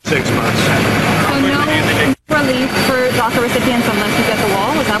for 6 months. So no relief for DACA recipients unless you get the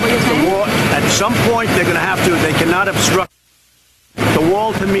wall? Is that what you're saying? The wall, at some point, they're going to have to. They cannot obstruct. The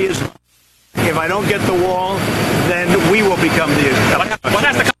wall, to me, is... If I don't get the wall, then we will become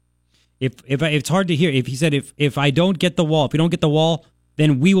the... If it's hard to hear, if he said if I don't get the wall, if we don't get the wall,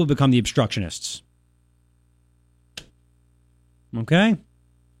 then we will become the obstructionists. Okay?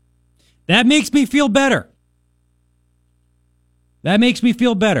 That makes me feel better. Still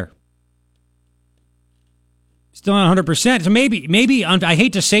not 100%. So maybe I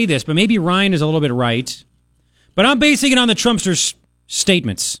hate to say this, but maybe Ryan is a little bit right. But I'm basing it on the Trumpsters'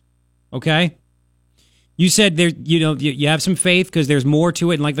 statements. Okay? You said you have some faith because there's more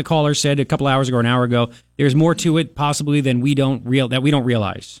to it, and like the caller said a couple hours ago or an hour ago, there's more to it possibly than we don't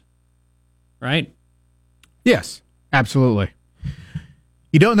realize. Right? Yes, absolutely.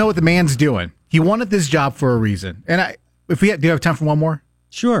 You don't know what the man's doing. He wanted this job for a reason. And do you have time for one more?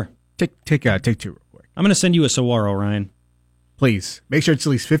 Sure. Take two real quick. I'm going to send you a saguaro, Ryan. Please make sure it's at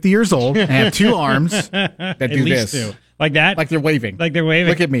least 50 years old and have two arms that do this. Two. Like that? Like they're waving. Look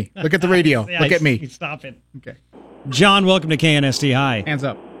at me. Look at the radio. Yeah, Look at me. Stop it. Okay. John, welcome to KNST. Hi. Hands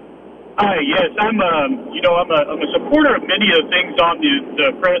up. Hi. Yes, I'm a supporter of many of the things on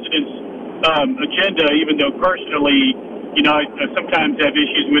the president's agenda. Even though personally, I sometimes have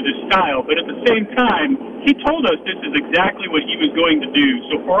issues with his style. But at the same time, he told us this is exactly what he was going to do.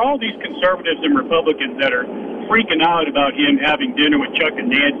 So for all these conservatives and Republicans that are freaking out about him having dinner with Chuck and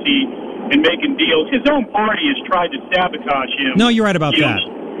Nancy and making deals, his own party has tried to sabotage him. No, you're right about that.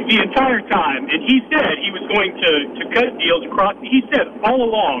 The entire time. And he said he was going to cut deals across. He said all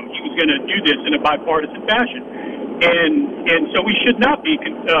along he was going to do this in a bipartisan fashion. And so we should not be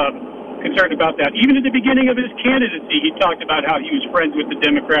concerned about that. Even at the beginning of his candidacy, he talked about how he was friends with the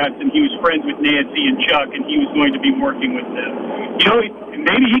Democrats and he was friends with Nancy and Chuck, and he was going to be working with them.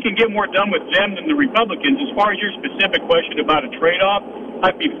 Maybe he can get more done with them than the Republicans. As far as your specific question about a trade-off,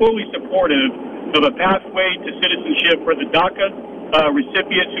 I'd be fully supportive of a pathway to citizenship for the DACA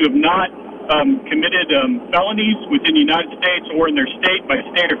recipients who have not committed felonies within the United States or in their state by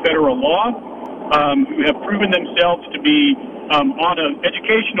state or federal law, who have proven themselves to be on an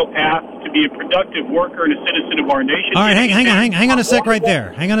educational path to be a productive worker and a citizen of our nation. All right, hang on a sec right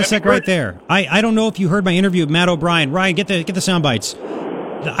there. I don't know if you heard my interview with Matt O'Brien. Ryan, get the sound bites.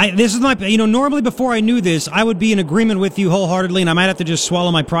 This is my, normally before I knew this, I would be in agreement with you wholeheartedly, and I might have to just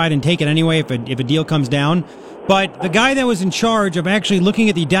swallow my pride and take it anyway if a deal comes down. But the guy that was in charge of actually looking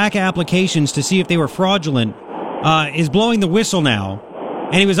at the DACA applications to see if they were fraudulent is blowing the whistle now,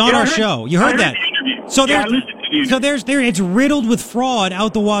 and he was on our show. You heard that? So it's riddled with fraud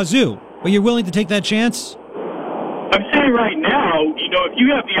out the wazoo. But you're willing to take that chance? I'm saying right now, if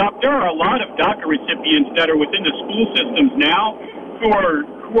you have there are a lot of DACA recipients that are within the school systems now who are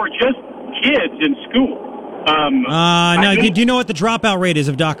just kids in school. Now, do you know what the dropout rate is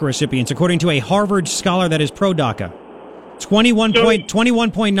of DACA recipients, according to a Harvard scholar that is pro-DACA?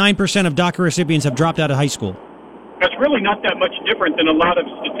 21.9% of DACA recipients have dropped out of high school. That's really not that much different than a lot of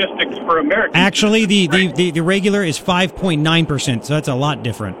statistics for Americans. Actually, the regular is 5.9%, so that's a lot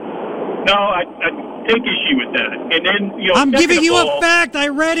different. No, I take issue with that. And then, I'm giving you a fact. I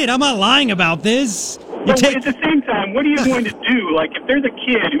read it. I'm not lying about this. But at the same time, what are you going to do? Like, if there's a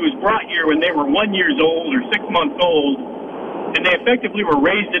kid who was brought here when they were 1 year old or 6 months old, and they effectively were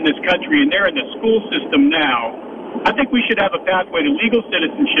raised in this country, and they're in the school system now, I think we should have a pathway to legal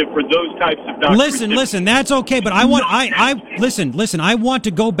citizenship for those types of documents. Listen, that's okay, but I want I want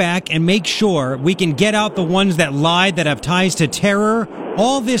to go back and make sure we can get out the ones that lied, that have ties to terror,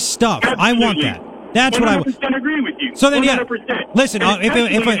 all this stuff. Absolutely. I want that. That's what I want. 100% agree with you. So then, 100%. Listen, if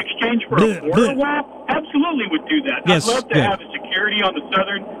in exchange for a border wall, absolutely would do that. Yes, I'd love to have a security on the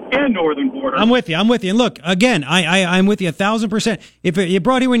southern and northern border. I'm with you. And look, again, I'm with you 1,000%. If you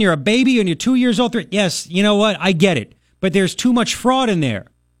brought here when you're a baby and you're 2 years old, yes, you know what? I get it. But there's too much fraud in there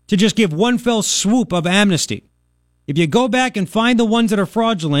to just give one fell swoop of amnesty. If you go back and find the ones that are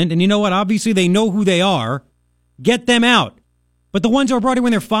fraudulent, and you know what? Obviously, they know who they are. Get them out. But the ones that were brought in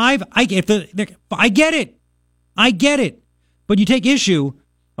when they're 5, I get it. But you take issue,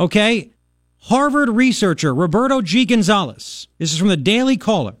 okay? Harvard researcher Roberto G. Gonzalez, this is from the Daily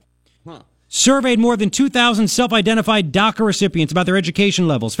Caller, surveyed more than 2,000 self-identified DACA recipients about their education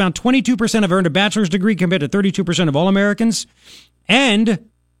levels, found 22% have earned a bachelor's degree compared to 32% of all Americans, and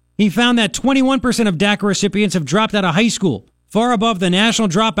he found that 21% of DACA recipients have dropped out of high school, far above the national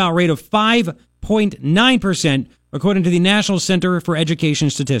dropout rate of 5.9%, according to the National Center for Education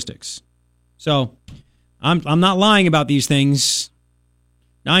Statistics. So, I'm not lying about these things.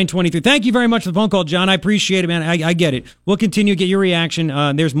 923. Thank you very much for the phone call, John. I appreciate it, man. I get it. We'll continue to get your reaction.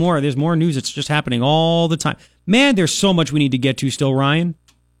 There's more news that's just happening all the time. Man, there's so much we need to get to still, Ryan.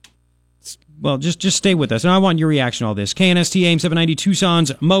 Well, just stay with us. And I want your reaction to all this. Knst Am 790,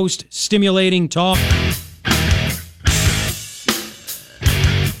 Tucson's most stimulating talk.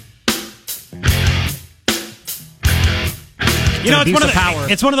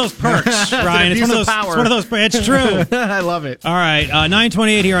 It's one of those perks, Ryan. It's one of those. It's true. I love it. All right,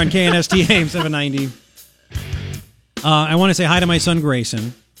 928 here on Knst Am 790. I want to say hi to my son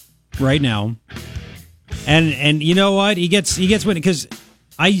Grayson right now, and you know what? He gets with it because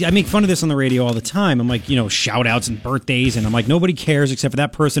I make fun of this on the radio all the time. I'm like, shout outs and birthdays, and I'm like, nobody cares except for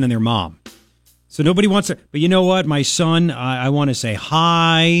that person and their mom. So nobody wants to. But you know what? My son, I want to say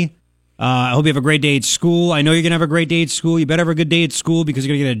hi. I hope you have a great day at school. I know you're going to have a great day at school. You better have a good day at school because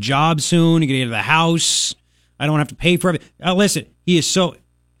you're going to get a job soon. You're going to get to the house. I don't have to pay for it. Listen, he is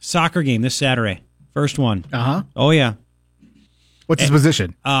soccer game this Saturday. First one. Uh-huh. Oh, yeah. What's his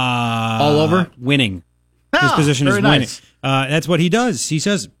position? All over? Winning. His position is winning. Nice. That's what he does. He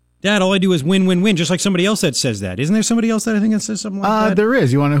says, Dad, all I do is win, win, win, just like somebody else that says that. Isn't there somebody else that I think that says something like that? There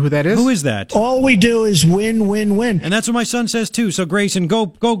is. You want to know who that is? Who is that? All we do is win, win, win. And that's what my son says, too. So, Grayson,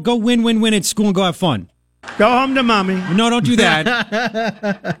 go win, win, win at school and go have fun. Go home to mommy. No, don't do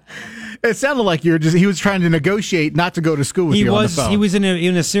that. It sounded like he was trying to negotiate not to go to school with you on the phone. He was in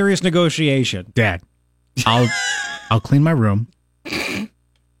a serious negotiation. Dad, I'll clean my room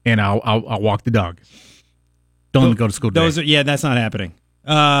and I'll walk the dog. Don't let me go to school today. That's not happening.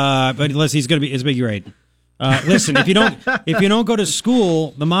 But unless it's going to be great. Listen, if you don't go to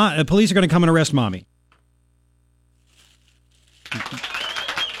school, the police are going to come and arrest mommy.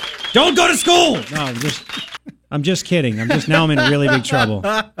 Don't go to school. No, I'm just kidding. Now I'm in really big trouble.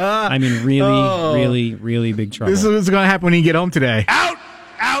 I'm in really, really big trouble. This is what's going to happen when you get home today. Out.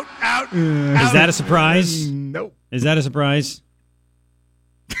 Is that a surprise? Nope. Is that a surprise?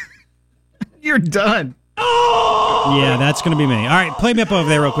 You're done. Yeah, that's going to be me. All right, play me up over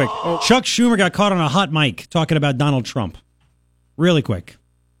there real quick. Chuck Schumer got caught on a hot mic talking about Donald Trump. Really quick.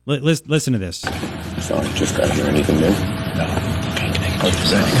 Listen to this. So I just got to hear anything new? No. He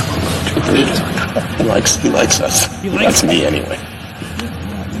likes us. That's me anyway.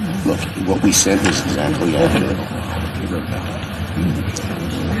 Look, what we said was exactly accurate.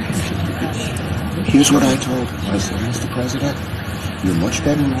 Here's what I told him. I said, Mr. President, you're much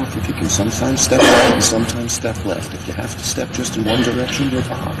better off if you can sometimes step right and sometimes step left. If you have to step just in one direction, you're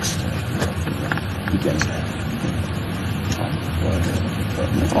boxed. He gets that.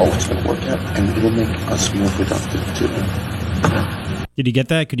 It's always going to work out, and it'll make us more productive, too. Did you get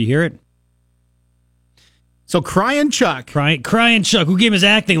that? Could you hear it? So Crying Chuck. Crying Chuck, who gave him his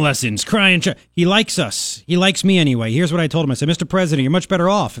acting lessons. Crying Chuck. He likes us. He likes me anyway. Here's what I told him. I said, Mr. President, you're much better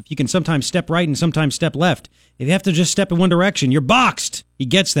off if you can sometimes step right and sometimes step left. If you have to just step in one direction, you're boxed. He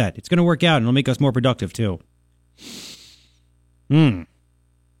gets that. It's going to work out, and it'll make us more productive, too.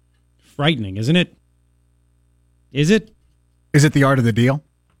 Frightening, isn't it? Is it? Is it the art of the deal?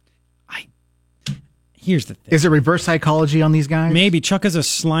 Here's the thing. Is it reverse psychology on these guys? Maybe. Chuck is a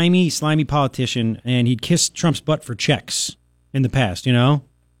slimy politician, and he'd kissed Trump's butt for checks in the past, you know?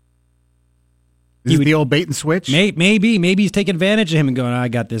 Is it the old bait and switch? Maybe he's taking advantage of him and going, I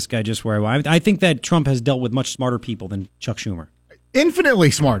got this guy just where I want. I think that Trump has dealt with much smarter people than Chuck Schumer.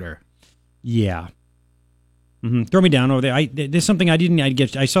 Infinitely smarter. Yeah. Throw me down over there. There's something I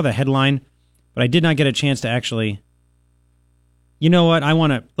get. I saw the headline, but I did not get a chance to actually. You know what?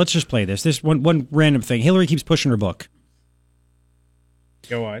 Let's just play this. This one random thing. Hillary keeps pushing her book.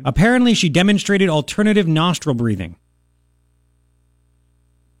 Go on. Apparently, she demonstrated alternative nostril breathing.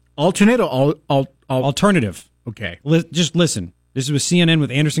 Alternate or alternative? Okay. Just listen. This is with CNN with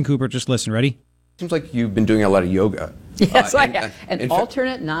Anderson Cooper. Just listen. Ready? Seems like you've been doing a lot of yoga. Yes, I have. And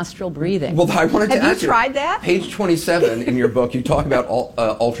alternate nostril breathing. Well, I wanted to ask you. Have you tried that? Page 27 in your book, you talk about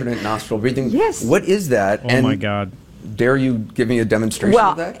alternate nostril breathing. Yes. What is that? Oh, my God. Dare you give me a demonstration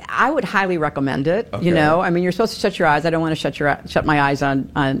of that? Well, I would highly recommend it. Okay. You know, I mean, you're supposed to shut your eyes. I don't want to shut my eyes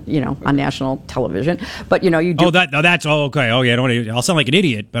on national television. But, you know, you do. Oh, that's okay. Oh, yeah. I'll sound like an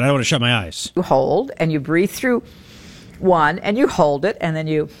idiot, but I don't want to shut my eyes. You hold, and you breathe through one, and you hold it, and then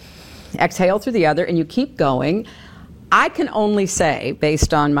you exhale through the other, and you keep going. I can only say,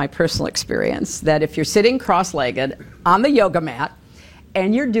 based on my personal experience, that if you're sitting cross-legged on the yoga mat,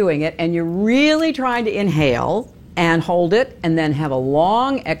 and you're doing it, and you're really trying to inhale and hold it, and then have a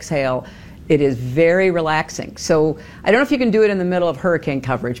long exhale, it is very relaxing. So I don't know if you can do it in the middle of hurricane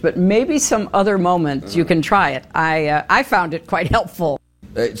coverage, but maybe some other moments you can try it. I found it quite helpful.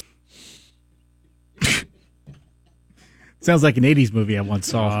 Sounds like an 80s movie I once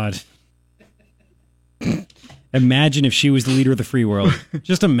saw. God. Imagine if she was the leader of the free world.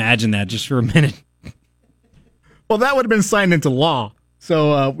 Just imagine that just for a minute. Well, that would have been signed into law.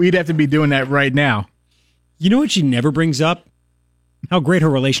 So we'd have to be doing that right now. You know what she never brings up? How great her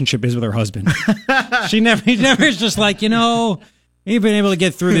relationship is with her husband. He never is just like, we've been able to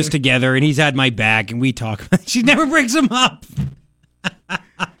get through this together, and he's had my back, and we talk. She never brings him up.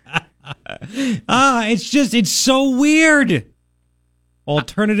 It's so weird.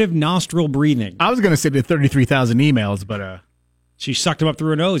 Alternative nostril breathing. I was going to say the 33,000 emails, but she sucked him up through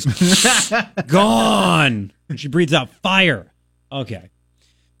her nose. Gone. And she breathes out fire. Okay.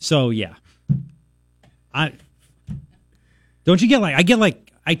 So, yeah. You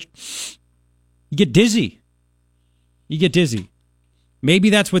get dizzy. You get dizzy. Maybe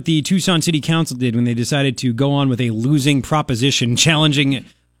that's what the Tucson City Council did when they decided to go on with a losing proposition challenging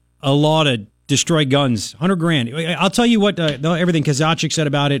a law to destroy guns. $100,000. I'll tell you what, everything Kazachik said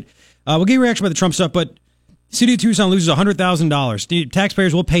about it. We'll get a reaction about the Trump stuff, but the city of Tucson loses $100,000. The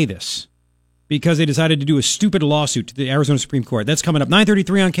taxpayers will pay this because they decided to do a stupid lawsuit to the Arizona Supreme Court. That's coming up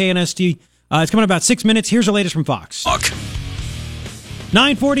 9:33 on KNST. It's coming up about 6 minutes. Here's the latest from Fox.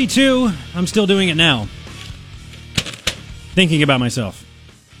 9:42. I'm still doing it now. Thinking about myself.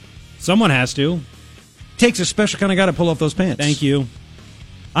 Someone has to. Takes a special kind of guy to pull off those pants. Thank you.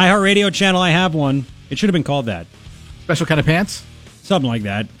 iHeartRadio channel, I have one. It should have been called that. Special kind of pants? Something like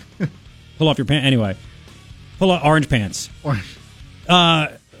that. Pull off your pants. Anyway. Pull off orange pants. Orange.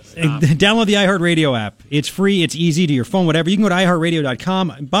 Download the iHeartRadio app. It's free. It's easy to your phone, whatever. You can go to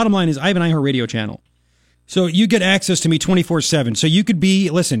iHeartRadio.com. Bottom line is I have an iHeartRadio channel. So you get access to me 24/7. So you could be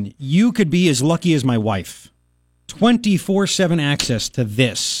as lucky as my wife. 24/7 access to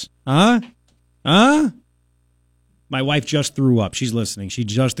this. Huh? My wife just threw up. She's listening.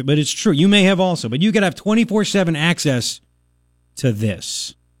 But it's true. You may have also, but you could have 24/7 access to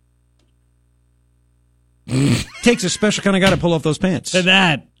this. Takes a special kind of guy to pull off those pants. To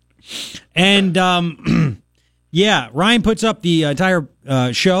that. And, yeah, Ryan puts up the entire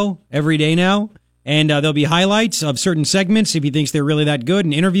show every day now. And there'll be highlights of certain segments if he thinks they're really that good,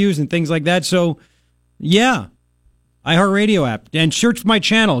 and interviews and things like that. So, yeah. iHeartRadio app. And search for my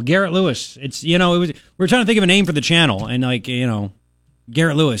channel, Garrett Lewis. It's, we were trying to think of a name for the channel. And,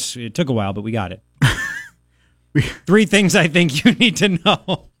 Garrett Lewis. It took a while, but we got it. 3 things I think you need to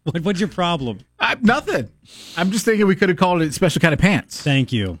know. What's your problem? Nothing. I'm just thinking we could have called it Special Kind of Pants.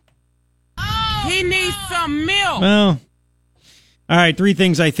 Thank you. He needs some milk. Well, all right. 3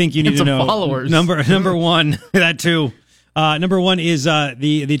 things I think you need to know. Followers. Number one, that too. Number one is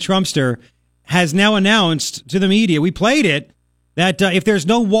the Trumpster has now announced to the media, we played it, that if there's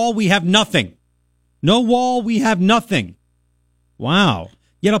no wall, we have nothing. No wall, we have nothing. Wow.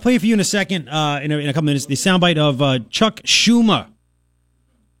 Yet I'll play for you in a second, in a couple minutes, the soundbite of Chuck Schumer.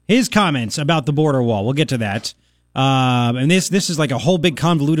 His comments about the border wall. We'll get to that. And this is like a whole big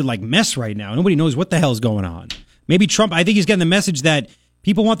convoluted like mess right now. Nobody knows what the hell's going on. Maybe Trump, I think he's getting the message that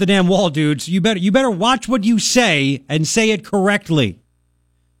people want the damn wall, dude. So you better watch what you say and say it correctly.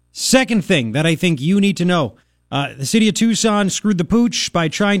 Second thing that I think you need to know. The city of Tucson screwed the pooch by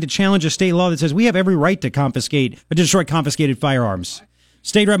trying to challenge a state law that says we have every right to destroy confiscated firearms.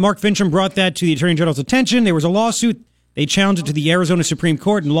 State Rep Mark Fincham brought that to the Attorney General's attention. There was a lawsuit. They challenged it to the Arizona Supreme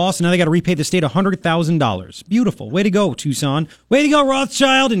Court and lost, and now they got to repay the state $100,000. Beautiful. Way to go, Tucson. Way to go,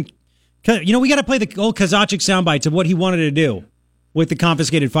 Rothschild. And, we got to play the old Kazachik sound bites of what he wanted to do with the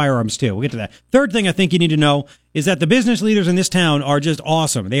confiscated firearms, too. We'll get to that. Third thing I think you need to know is that the business leaders in this town are just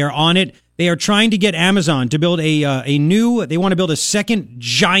awesome. They are on it. They are trying to get Amazon to build they want to build a second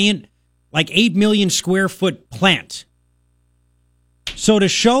giant, like 8 million square foot plant. So to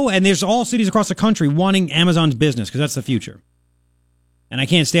show, and there's all cities across the country wanting Amazon's business because that's the future. And I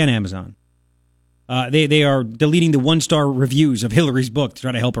can't stand Amazon. They are deleting the 1-star reviews of Hillary's book to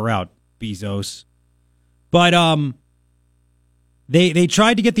try to help her out, Bezos. But they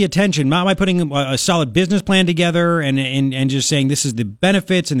tried to get the attention, not by putting a solid business plan together and just saying this is the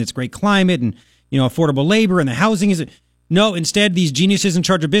benefits and it's great climate and affordable labor and the housing is. No, instead these geniuses in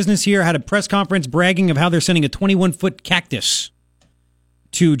charge of business here had a press conference bragging of how they're sending a 21-foot cactus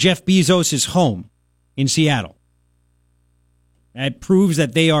to Jeff Bezos' home in Seattle. That proves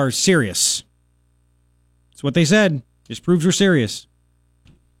that they are serious. That's what they said. Just proves we're serious.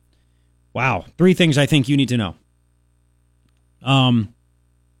 Wow. 3 things I think you need to know.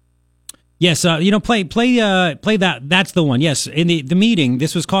 Yes, play that. That's the one. Yes, in the meeting,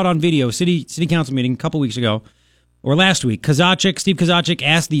 this was caught on video, city council meeting a couple weeks ago, or last week. Steve Kazachik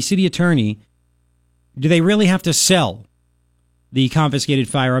asked the city attorney, do they really have to sell the confiscated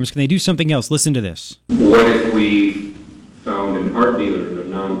firearms? Can they do something else? Listen to this. What if we found an art dealer or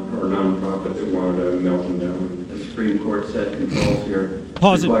non-profit that wanted to melt them down? The Supreme Court said controls here.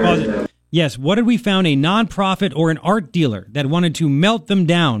 Pause it. Yes, what if we found a non-profit or an art dealer that wanted to melt them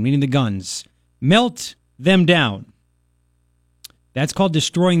down, meaning the guns? Melt them down. That's called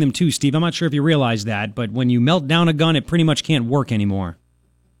destroying them too, Steve. I'm not sure if you realize that, but when you melt down a gun, it pretty much can't work anymore.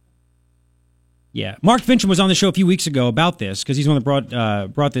 Yeah, Mark Fincham was on the show a few weeks ago about this because he's the one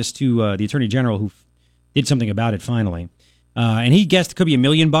that brought this to the Attorney General, who did something about it finally, and he guessed it could be $1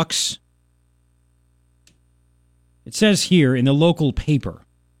 million. It says here in the local paper,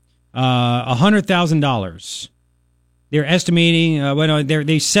 $100,000. They're estimating.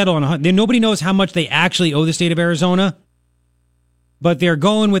 They settle on. Nobody knows how much they actually owe the state of Arizona, but they're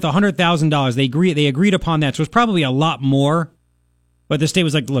going with $100,000. They agreed upon that, so it's probably a lot more. But the state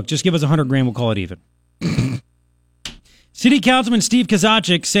was like, look, just give us $100,000, we'll call it even. City Councilman Steve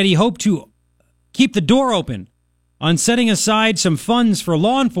Kazachik said he hoped to keep the door open on setting aside some funds for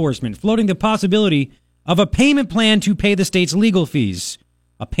law enforcement, floating the possibility of a payment plan to pay the state's legal fees.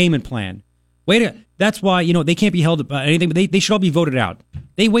 A payment plan. That's why, they can't be held by anything, but they should all be voted out.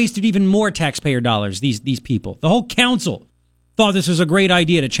 They wasted even more taxpayer dollars, these people. The whole council thought this was a great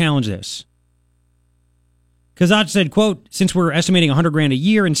idea to challenge this. Kazach said, quote, since we're estimating $100,000 a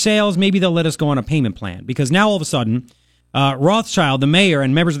year in sales, maybe they'll let us go on a payment plan. Because now all of a sudden, Rothschild, the mayor,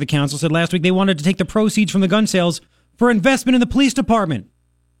 and members of the council said last week they wanted to take the proceeds from the gun sales for investment in the police department,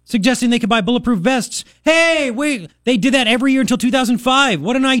 suggesting they could buy bulletproof vests. Hey, wait, they did that every year until 2005.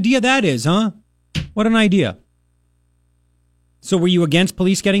 What an idea that is, huh? What an idea. So were you against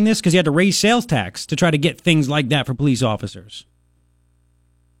police getting this? Because you had to raise sales tax to try to get things like that for police officers.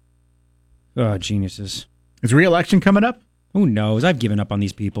 Oh, geniuses. Is re-election coming up? Who knows? I've given up on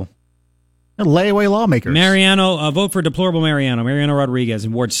these people. They're layaway lawmakers. Mariano, vote for deplorable Mariano Rodriguez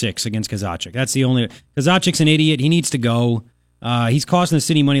in Ward 6 against Kazachik. That's the only... Kazachik's an idiot. He needs to go. He's costing the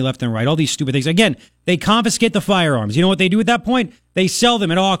city money left and right. All these stupid things. Again, they confiscate the firearms. You know what they do at that point? They sell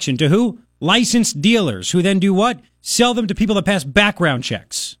them at auction to who? Licensed dealers, who then do what? Sell them to people that pass background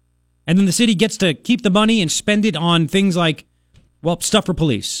checks. And then the city gets to keep the money and spend it on things like, stuff for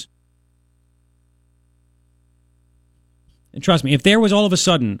police. And trust me, if there was all of a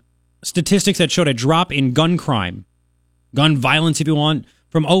sudden statistics that showed a drop in gun crime, gun violence, if you want,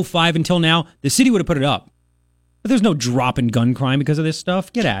 from 2005 until now, the city would have put it up. But there's no drop in gun crime because of this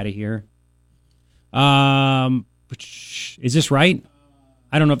stuff. Get out of here. Is this right?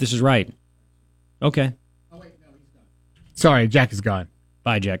 I don't know if this is right. Okay. Oh, wait, no, he's gone. Sorry, Jack is gone.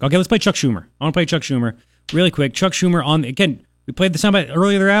 Bye, Jack. Okay, let's play Chuck Schumer. I want to play Chuck Schumer really quick. Chuck Schumer again, we played the soundbite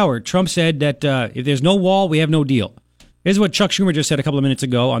earlier this hour. Trump said that if there's no wall, we have no deal. Here's what Chuck Schumer just said a couple of minutes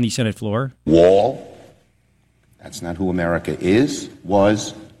ago on the Senate floor. Wall That's not who America is,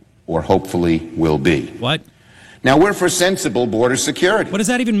 was, or hopefully will be. What? Now, we're for sensible border security. What does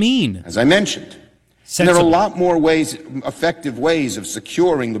that even mean? As I mentioned. And there are a lot more ways, effective ways of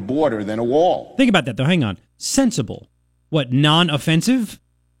securing the border than a wall. Think about that, though. Hang on. Sensible. What, non-offensive?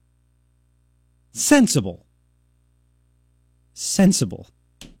 Sensible. Sensible.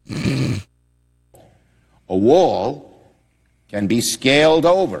 A wall can be scaled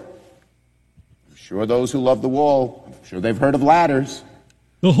over. I'm sure those who love the wall, I'm sure they've heard of ladders.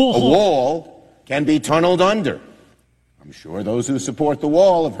 A wall can be tunneled under. I'm sure those who support the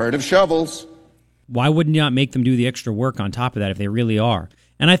wall have heard of shovels. Why wouldn't you not make them do the extra work on top of that if they really are?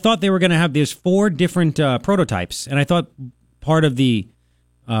 And I thought they were going to have, there's 4 different prototypes, and I thought part of the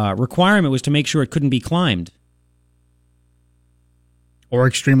requirement was to make sure it couldn't be climbed. Or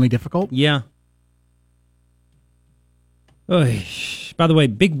extremely difficult? Yeah. Oy. By the way,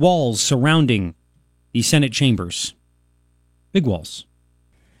 big walls surrounding the Senate chambers. Big walls.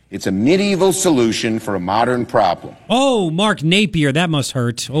 It's a medieval solution for a modern problem. Oh, Mark Napier, that must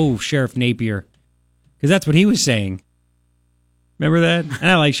hurt. Oh, Sheriff Napier. Because that's what he was saying. Remember that? And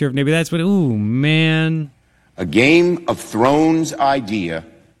I like Sheriff Napier. That's what, ooh, man. A Game of Thrones idea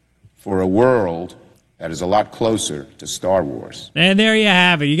for a world that is a lot closer to Star Wars. And there you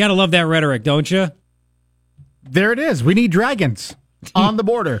have it. You got to love that rhetoric, don't you? There it is. We need dragons on the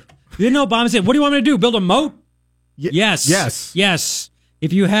border. You know, Obama said, what do you want me to do? Build a moat? Yes. Yes. Yes.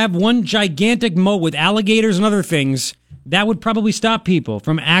 If you have one gigantic moat with alligators and other things, that would probably stop people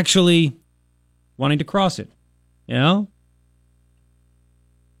from actually wanting to cross it. You know?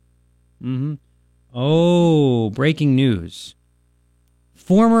 Mm-hmm. Oh, breaking news.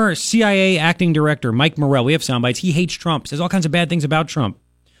 Former CIA acting director Mike Morrell, we have sound bites, he hates Trump, says all kinds of bad things about Trump,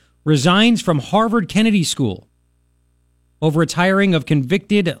 resigns from Harvard Kennedy School over its hiring of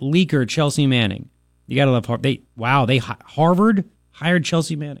convicted leaker Chelsea Manning. You got to love Harvard. Harvard hired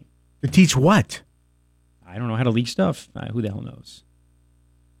Chelsea Manning. To teach what? I don't know how to leak stuff. Who the hell knows?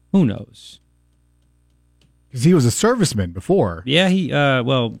 Who knows? Because he was a serviceman before. Yeah,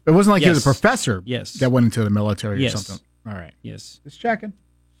 well... It wasn't like he was a professor yes. that went into the military yes. or something. All right. Yes. Just checking.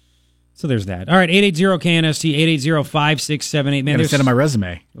 So there's that. All right, 880-KNST, 880-5678. Man, I sent him my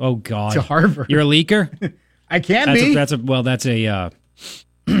resume. Oh, God. To Harvard. You're a leaker? I can be. There's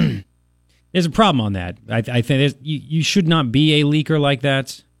a problem on that. I think you should not be a leaker like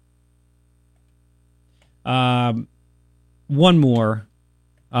that. One more.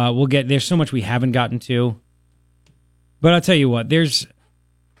 There's so much we haven't gotten to. But I'll tell you what,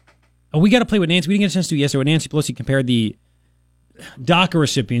 we got to play with Nancy. We didn't get a chance to do it yesterday. When Nancy Pelosi compared the DACA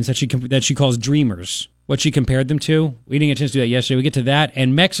recipients that she calls dreamers, what she compared them to. We didn't get a chance to do that yesterday. We get to that.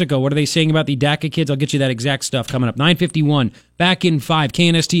 And Mexico, what are they saying about the DACA kids? I'll get you that exact stuff coming up. 9:51, back in 5,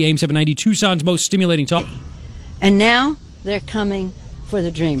 KNST AM 790, Tucson's most stimulating talk. And now they're coming for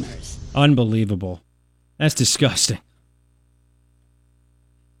the dreamers. Unbelievable. That's disgusting.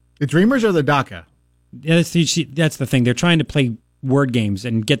 The dreamers or the DACA? Yeah, that's the thing. They're trying to play word games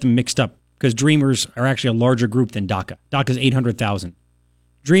and get them mixed up because dreamers are actually a larger group than DACA. DACA is 800,000.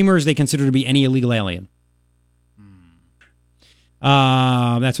 Dreamers, they consider to be any illegal alien.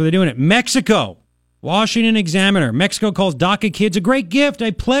 That's what they're doing it. Mexico. Washington Examiner. Mexico calls DACA kids a great gift,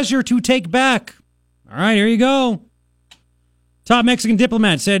 a pleasure to take back. All right, here you go. Top Mexican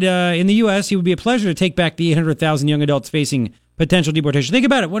diplomat said in the U.S. it would be a pleasure to take back the 800,000 young adults facing potential deportation. Think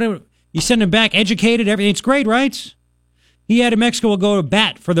about it. You send them back educated, everything. It's great, right? He added Mexico will go to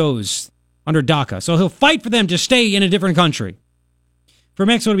bat for those under DACA. So he'll fight for them to stay in a different country. For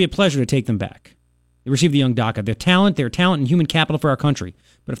Mexico, it would be a pleasure to take them back. They receive the young DACA. Their talent and human capital for our country.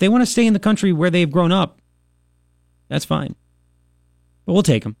 But if they want to stay in the country where they've grown up, that's fine. But we'll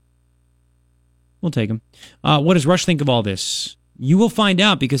take them. We'll take them. What does Rush think of all this? You will find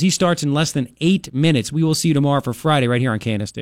out because he starts in less than 8 minutes. We will see you tomorrow for Friday right here on KNST.